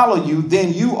to follow you,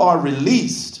 then you are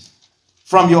released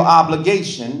from your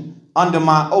obligation under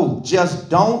my oath. Just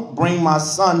don't bring my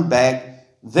son back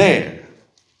there.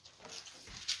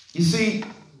 You see,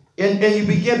 and you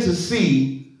begin to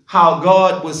see how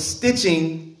God was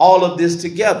stitching all of this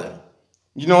together.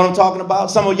 You know what I'm talking about?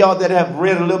 Some of y'all that have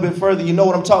read a little bit further, you know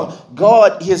what I'm talking about.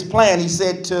 God, his plan, he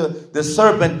said to the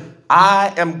serpent,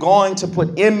 I am going to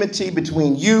put enmity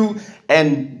between you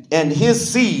and his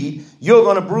seed. You're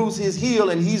going to bruise his heel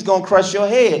and he's going to crush your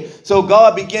head. So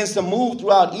God begins to move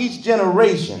throughout each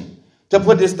generation to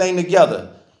put this thing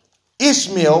together.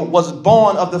 Ishmael was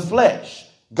born of the flesh.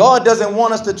 God doesn't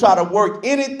want us to try to work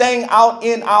anything out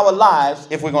in our lives,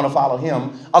 if we're going to follow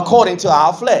him, according to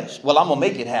our flesh. Well, I'm going to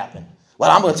make it happen. Well,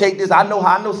 I'm going to take this. I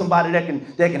know somebody that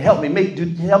can help me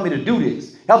help me to do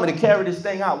this. Help me to carry this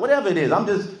thing out. Whatever it is.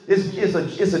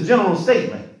 It's a general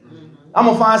statement. I'm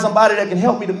going to find somebody that can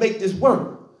help me to make this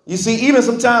work. You see, even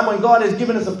sometime when God has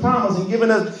given us a promise and given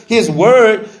us his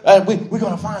word, we're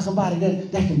going to find somebody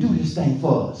that can do this thing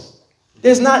for us.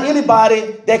 There's not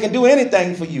anybody that can do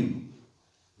anything for you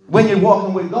when you're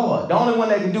walking with God. The only one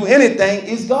that can do anything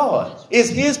is God. It's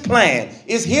his plan.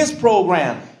 It's his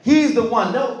program. He's the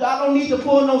one. No, I don't need to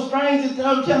pull no strings and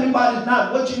tell me about it.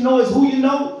 Not what you know is who you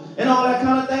know and all that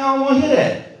kind of thing. I don't want to hear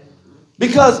that.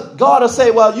 Because God will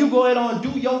say, well, you go ahead on and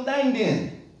do your thing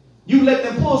then. You let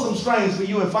them pull some strings for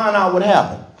you and find out what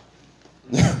happened.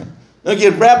 They'll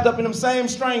get wrapped up in them same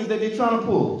strings that they're trying to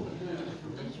pull.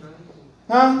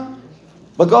 Huh?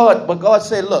 But God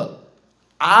said, look,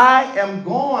 I am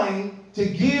going to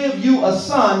give you a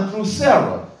son through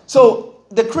Sarah. So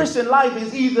the Christian life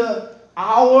is either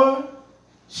our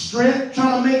strength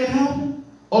trying to make it happen,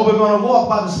 or we're going to walk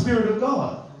by the Spirit of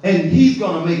God, and he's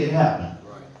going to make it happen.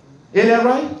 Right. Isn't that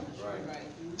right? Right.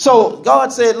 So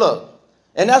God said, look,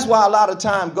 and that's why a lot of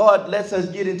time God lets us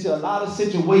get into a lot of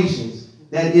situations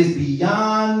that is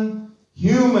beyond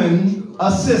human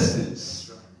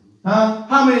assistance. Huh?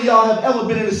 How many of y'all have ever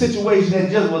been in a situation that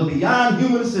just was beyond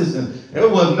human assistance? There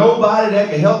was nobody that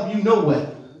could help you nowhere.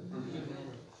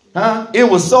 Huh? It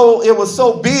was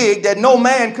so big that no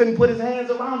man couldn't put his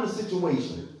hands around the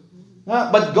situation. Huh?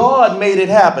 But God made it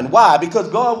happen. Why? Because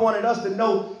God wanted us to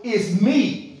know it's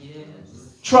me.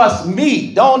 Yes. Trust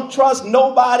me. Don't trust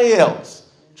nobody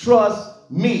else. Trust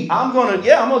me. I'm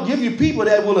gonna give you people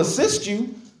that will assist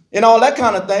you and all that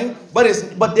kind of thing.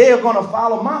 But they're gonna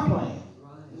follow my plan.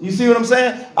 You see what I'm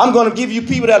saying? I'm gonna give you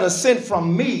people that are sent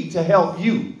from me to help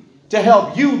you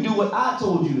do what I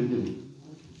told you to do.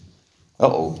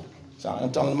 Uh-oh. Sorry,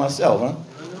 I'm talking to myself, huh?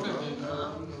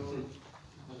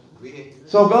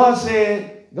 So God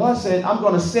said, I'm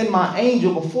going to send my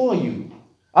angel before you.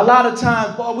 A lot of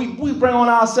times, boy, we bring on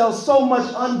ourselves so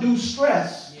much undue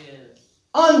stress. Yes.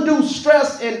 Undue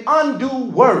stress and undue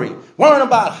worry. Worrying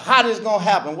about how this is going to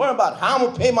happen. Worrying about how I'm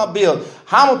going to pay my bills.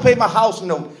 How I'm going to pay my house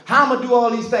note. How I'm going to do all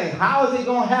these things. How is it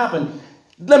going to happen?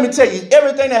 Let me tell you,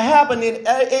 everything that happened in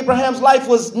Abraham's life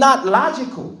was not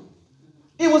logical.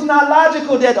 It was not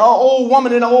logical that an old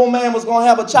woman and an old man was going to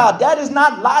have a child. That is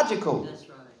not logical. That's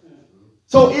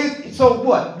right. So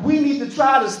what? We need to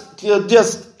try to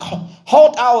just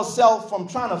halt ourselves from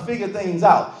trying to figure things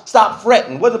out. Stop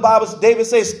fretting. What the Bible, David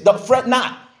says, fret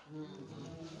not.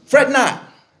 Fret not.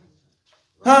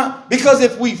 Huh? Because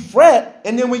if we fret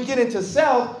and then we get into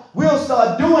self, we'll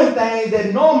start doing things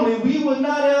that normally we would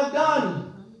not have done.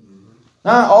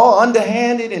 All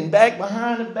underhanded and back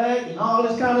behind the back and all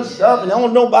this kind of stuff. And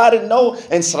don't nobody know.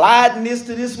 And sliding this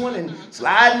to this one and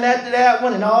sliding that to that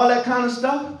one and all that kind of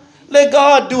stuff. Let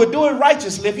God do it. Do it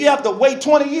righteously. If you have to wait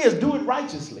 20 years, do it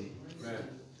righteously.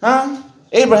 Huh?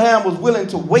 Abraham was willing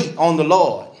to wait on the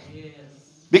Lord.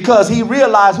 Because he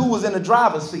realized who was in the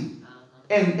driver's seat.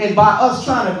 And by us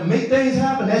trying to make things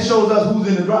happen, that shows us who's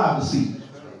in the driver's seat.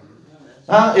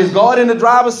 Is God in the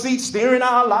driver's seat steering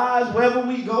our lives wherever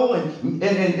we go and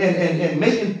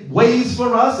making ways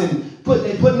for us and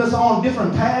putting us on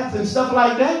different paths and stuff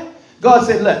like that? God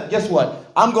said, look, guess what?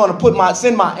 I'm going to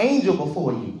send my angel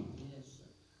before you.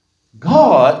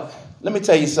 God, let me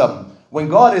tell you something. When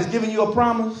God is giving you a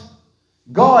promise,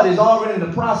 God is already in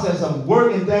the process of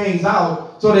working things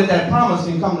out so that promise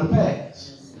can come to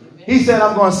pass. He said,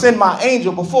 I'm going to send my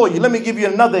angel before you. Let me give you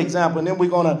another example, and then we're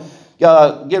going to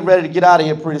get ready to get out of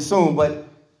here pretty soon. But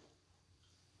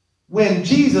when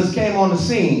Jesus came on the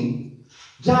scene,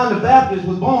 John the Baptist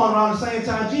was born around the same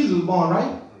time Jesus was born,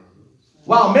 right?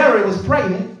 While Mary was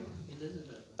pregnant,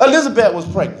 Elizabeth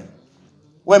was pregnant.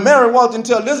 When Mary walked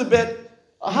into Elizabeth's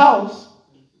house,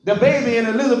 the baby in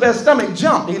Elizabeth's stomach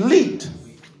jumped. He leaped.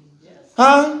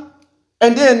 Huh?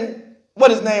 And then, what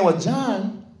his name was?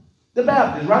 John the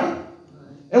Baptist, right?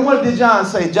 And what did John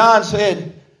say? John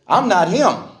said, I'm not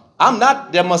him. I'm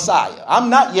not the Messiah. I'm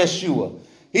not Yeshua.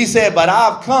 He said, but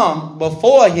I've come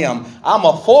before him. I'm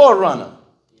a forerunner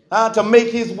to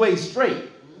make his way straight.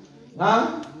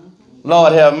 Huh?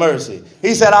 Lord have mercy.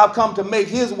 He said, I've come to make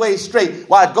his way straight.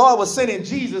 While God was sending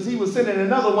Jesus, he was sending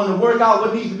another one to work out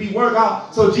what needs to be worked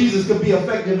out so Jesus could be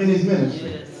effective in his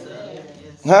ministry.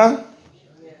 Huh?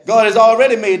 God has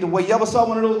already made the way. You ever saw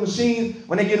one of those machines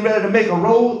when they get ready to make a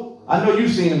road? I know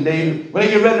you've seen them, David. When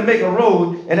they get ready to make a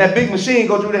road, and that big machine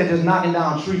go through there just knocking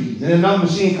down trees. And another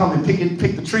machine come and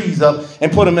pick the trees up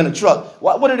and put them in a truck.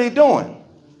 What are they doing?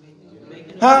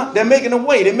 Huh? They're making a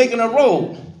way. They're making a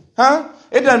road. Huh?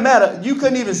 It doesn't matter. You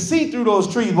couldn't even see through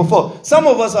those trees before. Some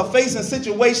of us are facing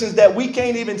situations that we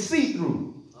can't even see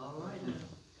through.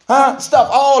 Huh? Stuff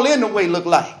all in the way look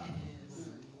like.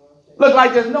 Look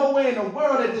like there's no way in the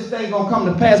world that this thing going to come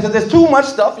to pass because there's too much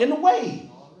stuff in the way.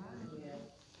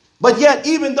 But yet,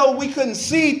 even though we couldn't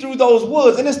see through those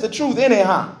woods, and it's the truth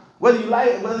anyhow, whether you like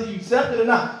it, whether you accept it or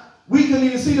not, we couldn't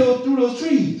even see through those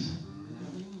trees.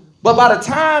 But by the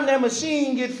time that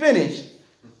machine get finished,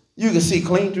 you can see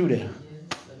clean through there.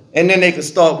 And then they can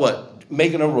start what?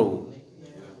 Making a road.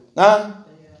 Huh?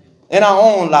 In our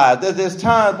own lives, there's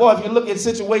times, boy, if you look at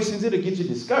situations, it'll get you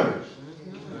discouraged.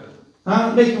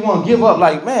 Huh? Make you want to give up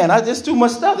like, man, there's too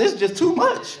much stuff. This is just too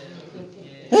much.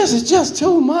 This is just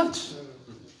too much.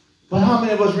 But how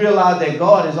many of us realize that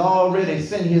God has already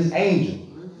sent his angel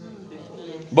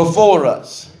before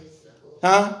us?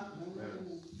 Huh?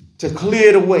 To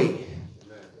clear the way.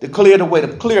 To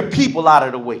clear people out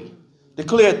of the way. To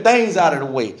clear things out of the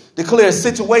way. To clear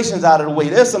situations out of the way.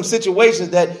 There's some situations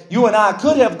that you and I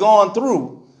could have gone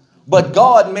through, but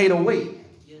God made a way.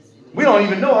 We don't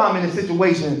even know how many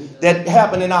situations that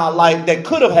happened in our life that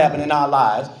could have happened in our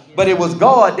lives, but it was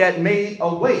God that made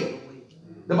a way.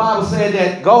 The Bible said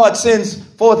that God sends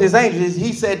forth his angels.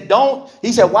 He said,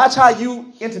 watch how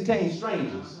you entertain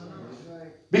strangers.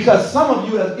 Because some of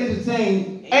you have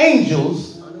entertained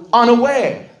angels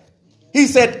unaware. He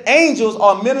said angels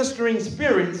are ministering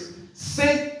spirits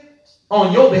sent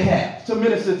on your behalf to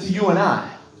minister to you and I.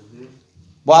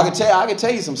 Well, I can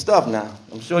tell you some stuff now.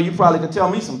 I'm sure you probably can tell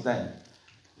me some things.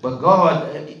 But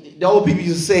God, the old people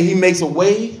used to say he makes a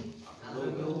way.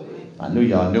 I knew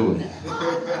y'all knew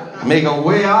it. Make a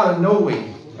way out of no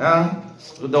way. Huh?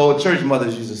 What the old church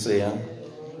mothers used to say, huh?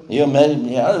 You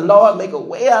imagine, Lord, make a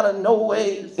way out of no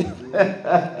way.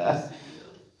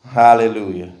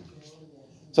 Hallelujah.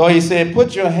 So he said,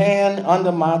 put your hand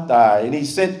under my thigh. And he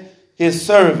sent his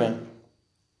servant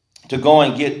to go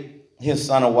and get his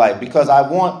son a wife. Because I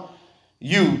want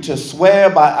you to swear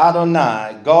by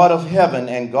Adonai, God of heaven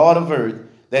and God of earth,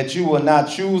 that you will not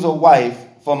choose a wife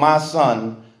for my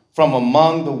son from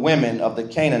among the women of the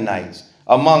Canaanites,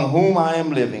 among whom I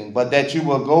am living, but that you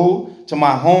will go to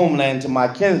my homeland, to my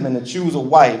kinsmen, and choose a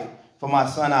wife for my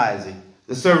son Isaac.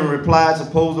 The servant replied,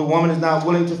 suppose the woman is not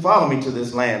willing to follow me to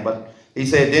this land. But he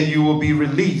said, then you will be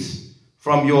released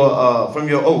from your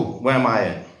oath. Where am I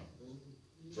at?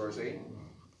 Verse 8.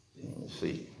 Let's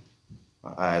see.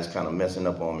 My eyes kind of messing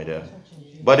up on me there.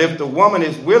 But if the woman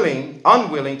is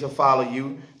unwilling to follow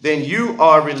you, then you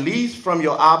are released from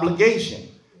your obligation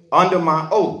under my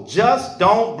oath. Just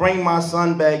don't bring my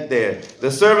son back there.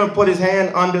 The servant put his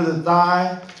hand under the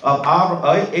thigh of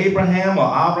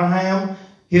Abraham,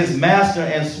 his master,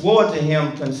 and swore to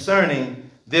him concerning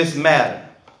this matter.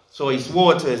 So he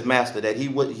swore to his master that he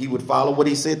would follow what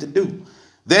he said to do.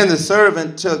 Then the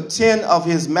servant took 10 of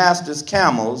his master's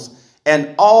camels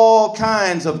and all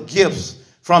kinds of gifts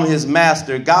from his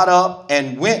master, got up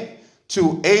and went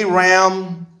to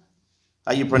Aram.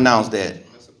 How you pronounce that?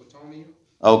 Mesopotamia.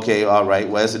 Okay, all right.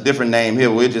 Well, it's a different name here.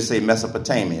 We'll just say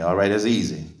Mesopotamia. All right, that's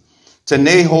easy. To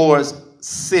Nahor's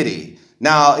city.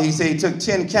 Now, he said he took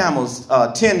 10 camels.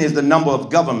 10 is the number of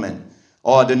government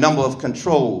or the number of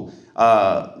control.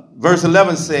 Verse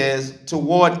 11 says,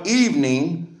 toward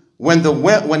evening, when the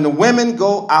women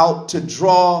go out to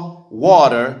draw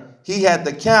water, he had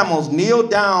the camels kneel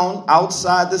down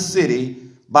outside the city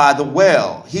by the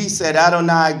well. He said,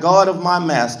 Adonai, God of my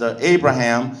master,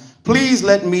 Abraham, please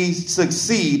let me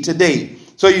succeed today.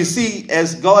 So you see,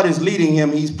 as God is leading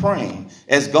him, he's praying.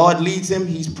 As God leads him,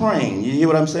 he's praying. You hear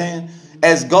what I'm saying?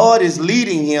 As God is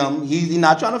leading him, he's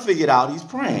not trying to figure it out. He's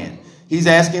praying. He's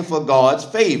asking for God's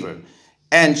favor.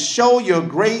 And show your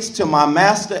grace to my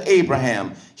master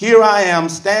Abraham. Here I am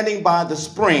standing by the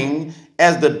spring.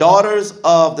 As the daughters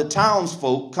of the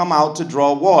townsfolk come out to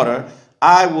draw water,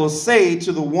 I will say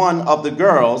to the one of the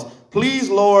girls, please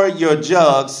lower your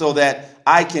jug so that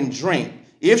I can drink.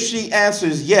 If she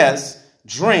answers yes,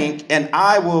 drink, and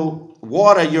I will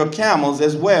water your camels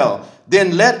as well.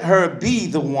 Then let her be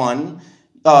the one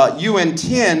you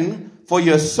intend for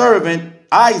your servant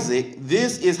Isaac.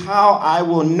 This is how I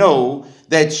will know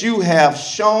that you have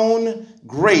shown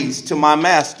grace to my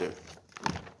master.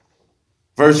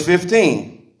 Verse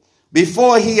 15.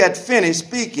 Before he had finished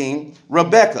speaking,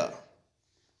 Rebekah,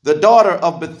 the daughter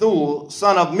of Bethuel,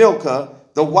 son of Milcah,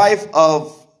 the wife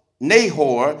of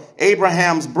Nahor,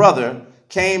 Abraham's brother,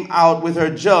 came out with her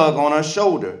jug on her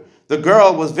shoulder. The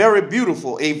girl was very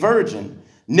beautiful, a virgin,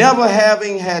 never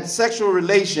having had sexual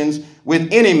relations with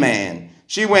any man.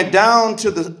 She went down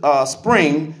to the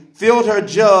spring, filled her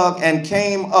jug, and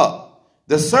came up.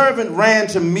 The servant ran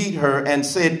to meet her and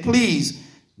said, "Please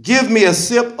give me a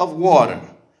sip of water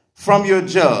from your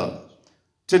jug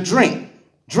to drink."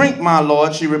 "Drink, my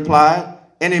lord," she replied,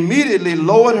 and immediately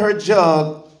lowered her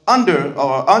jug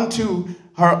unto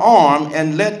her arm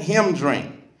and let him drink.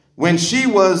 When she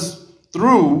was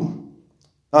through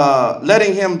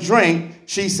letting him drink,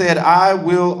 she said, "I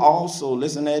will also,"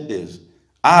 listen at this,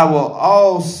 "I will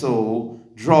also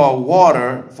draw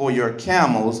water for your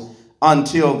camels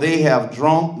until they have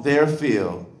drunk their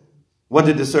fill." What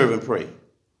did the servant pray?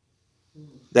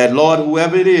 That, Lord,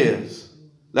 whoever it is,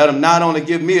 let him not only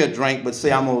give me a drink, but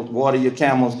say, "I'm going to water your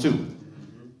camels too."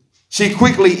 She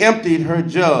quickly emptied her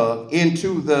jug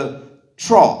into the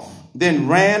trough, then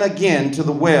ran again to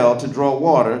the well to draw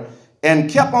water, and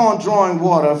kept on drawing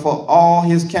water for all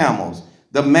his camels.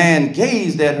 The man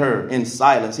gazed at her in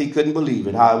silence. He couldn't believe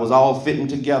it, how it was all fitting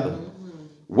together,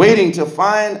 waiting to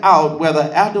find out whether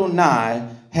Adonai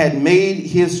had made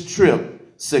his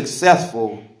trip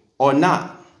successful or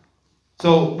not.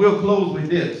 So we'll close with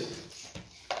this.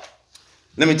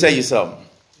 Let me tell you something.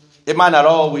 It might not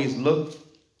always look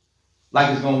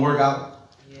like it's going to work out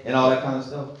and all that kind of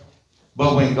stuff.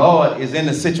 But when God is in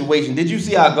the situation, did you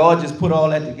see how God just put all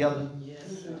that together? Yes.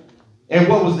 And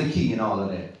what was the key in all of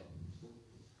that?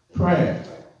 Prayer.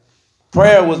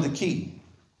 Prayer was the key.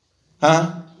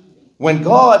 Huh? When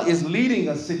God is leading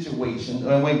a situation,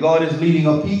 or when God is leading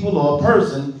a people or a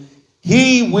person,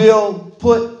 he will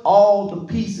put all the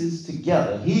pieces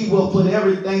together. He will put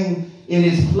everything in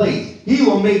its place. He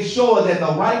will make sure that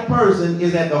the right person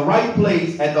is at the right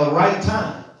place at the right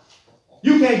time.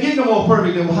 You can't get no more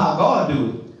perfect than how God do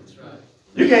it.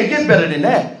 You can't get better than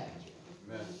that.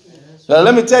 So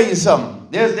let me tell you something.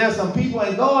 There's some people,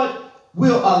 and God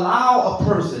will allow a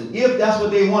person, if that's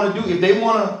what they want to do, if they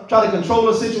want to try to control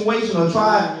a situation or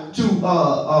try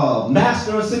to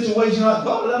master a situation,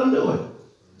 God will let them do it.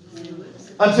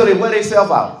 Until they wear themselves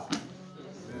out.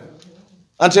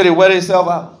 Until they wear themselves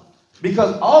out.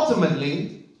 Because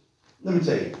ultimately, let me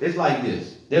tell you, it's like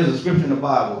this. There's a scripture in the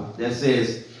Bible that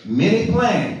says, "Many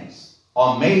plans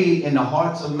are made in the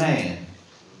hearts of man,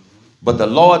 but the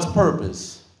Lord's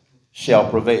purpose shall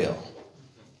prevail."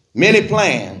 Many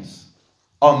plans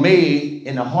are made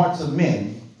in the hearts of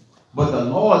men, but the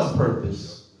Lord's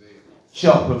purpose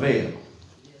shall prevail.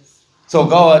 So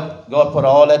God put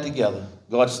all that together.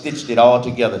 God stitched it all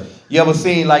together. You ever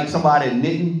seen like somebody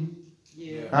knitting?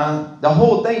 Yeah. The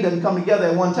whole thing doesn't come together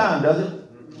at one time, does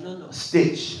it? No.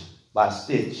 Stitch by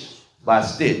stitch by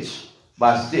stitch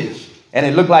by stitch. And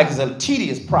it looks like it's a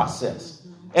tedious process.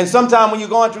 And sometimes when you're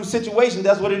going through situations,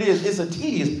 that's what it is. It's a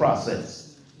tedious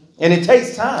process. And it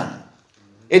takes time.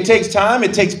 It takes time.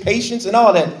 It takes patience and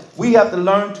all that. We have to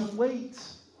learn to wait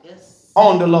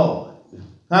on the Lord.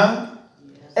 Huh?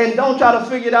 And don't try to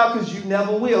figure it out, because you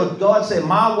never will. God said,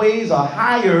 "My ways are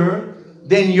higher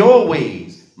than your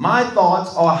ways. My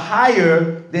thoughts are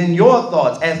higher than your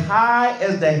thoughts. As high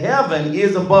as the heaven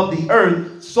is above the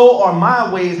earth, so are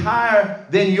my ways higher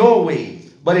than your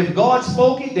ways." But if God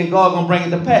spoke it, then God going to bring it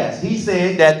to pass. He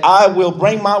said that I will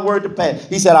bring my word to pass.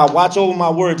 He said, "I watch over my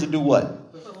word to do what?"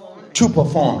 To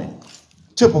perform it.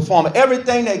 To perform it.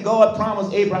 Everything that God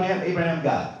promised Abraham, Abraham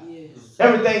got.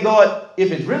 Everything God,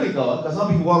 if it's really God, because some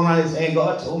people walk around and saying,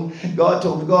 God told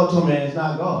me, and it's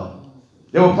not God.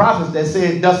 There were prophets that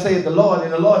said, "Thus saith the Lord,"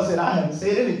 and the Lord said, "I haven't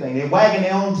said anything." They're wagging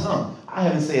their own tongue. "I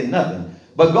haven't said nothing."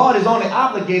 But God is only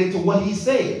obligated to what he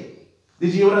said.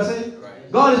 Did you hear what I said?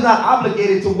 Right. God is not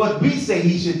obligated to what we say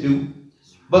he should do,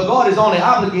 but God is only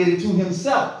obligated to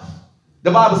himself. The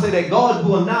Bible said that God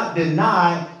will not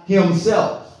deny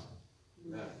himself.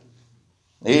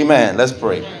 Amen. Let's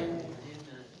pray.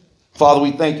 Father,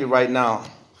 we thank you right now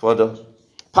for the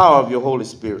power of your Holy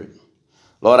Spirit.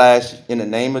 Lord, I ask in the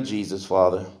name of Jesus,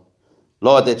 Father,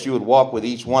 Lord, that you would walk with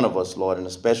each one of us, Lord, in a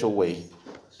special way.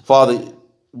 Father,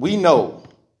 we know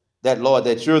that, Lord,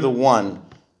 that you're the one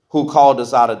who called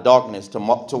us out of darkness to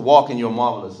walk in your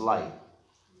marvelous light.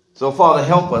 So, Father,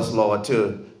 help us, Lord,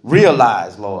 to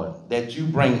realize, Lord, that you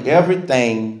bring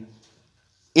everything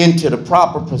into the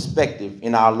proper perspective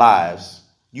in our lives.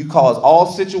 You cause all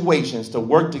situations to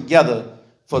work together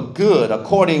for good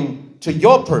according to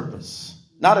your purpose.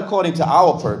 Not according to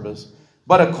our purpose,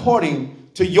 but according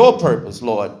to your purpose,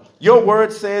 Lord. your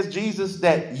word says, Jesus,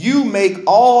 that you make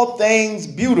all things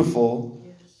beautiful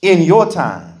in your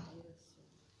time.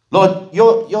 Lord,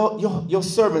 your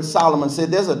servant Solomon said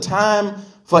there's a time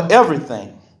for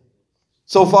everything.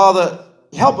 So, Father,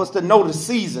 help us to know the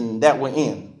season that we're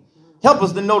in. Help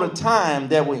us to know the time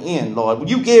that we're in, Lord. When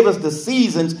you gave us the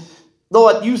seasons,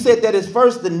 Lord, you said that it's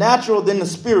first the natural, then the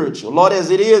spiritual. Lord,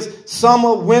 as it is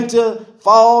summer, winter,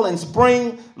 fall, and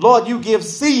spring, Lord, you give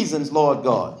seasons, Lord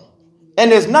God.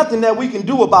 And there's nothing that we can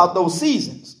do about those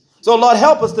seasons. So, Lord,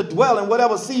 help us to dwell in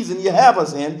whatever season you have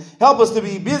us in. Help us to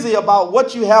be busy about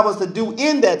what you have us to do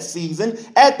in that season,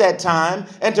 at that time,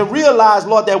 and to realize,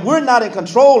 Lord, that we're not in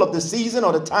control of the season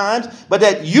or the times, but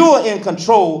that you're in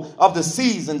control of the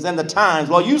seasons and the times.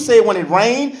 Lord, you say when it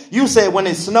rains, you say when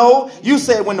it snows, you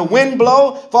say when the wind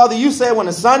blows. Father, you say when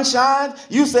the sun shines,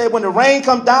 you say when the rain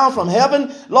comes down from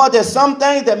heaven. Lord, there's some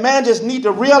things that man just need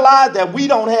to realize that we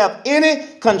don't have any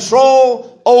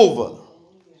control over.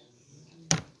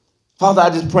 Father,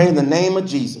 I just pray in the name of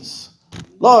Jesus.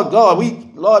 Lord God,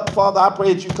 Lord, Father, I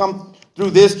pray that you come through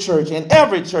this church and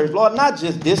every church, Lord, not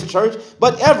just this church,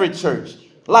 but every church,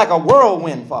 like a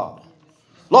whirlwind, Father.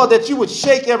 Lord, that you would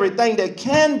shake everything that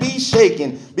can be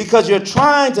shaken because you're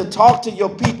trying to talk to your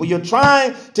people. You're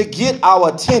trying to get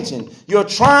our attention. You're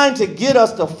trying to get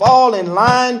us to fall in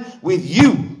line with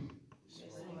you.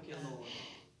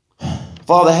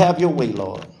 Father, have your way,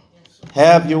 Lord.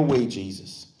 Have your way,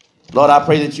 Jesus. Lord, I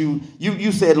pray that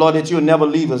you said, Lord, that you'll never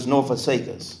leave us nor forsake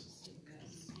us.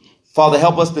 Father,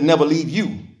 help us to never leave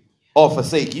you or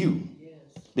forsake you.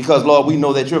 Because, Lord, we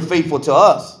know that you're faithful to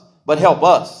us, but help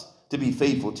us to be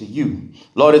faithful to you.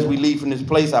 Lord, as we leave from this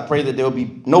place, I pray that there will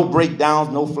be no breakdowns,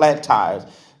 no flat tires.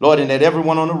 Lord, and that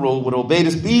everyone on the road would obey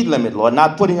the speed limit, Lord,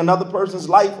 not putting another person's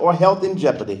life or health in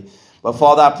jeopardy. But,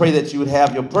 Father, I pray that you would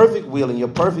have your perfect will and your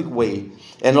perfect way.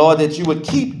 And, Lord, that you would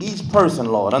keep each person,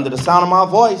 Lord, under the sound of my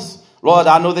voice. Lord,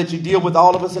 I know that you deal with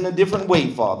all of us in a different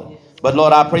way, Father. But,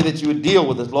 Lord, I pray that you would deal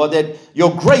with us, Lord, that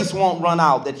your grace won't run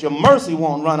out, that your mercy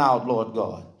won't run out, Lord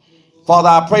God. Father,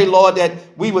 I pray, Lord, that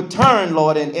we would turn,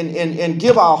 Lord, and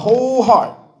give our whole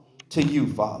heart to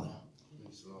you, Father.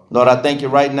 Lord, I thank you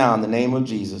right now in the name of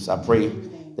Jesus. I pray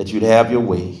that you'd have your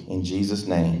way in Jesus'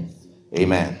 name.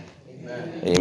 Amen. Amen.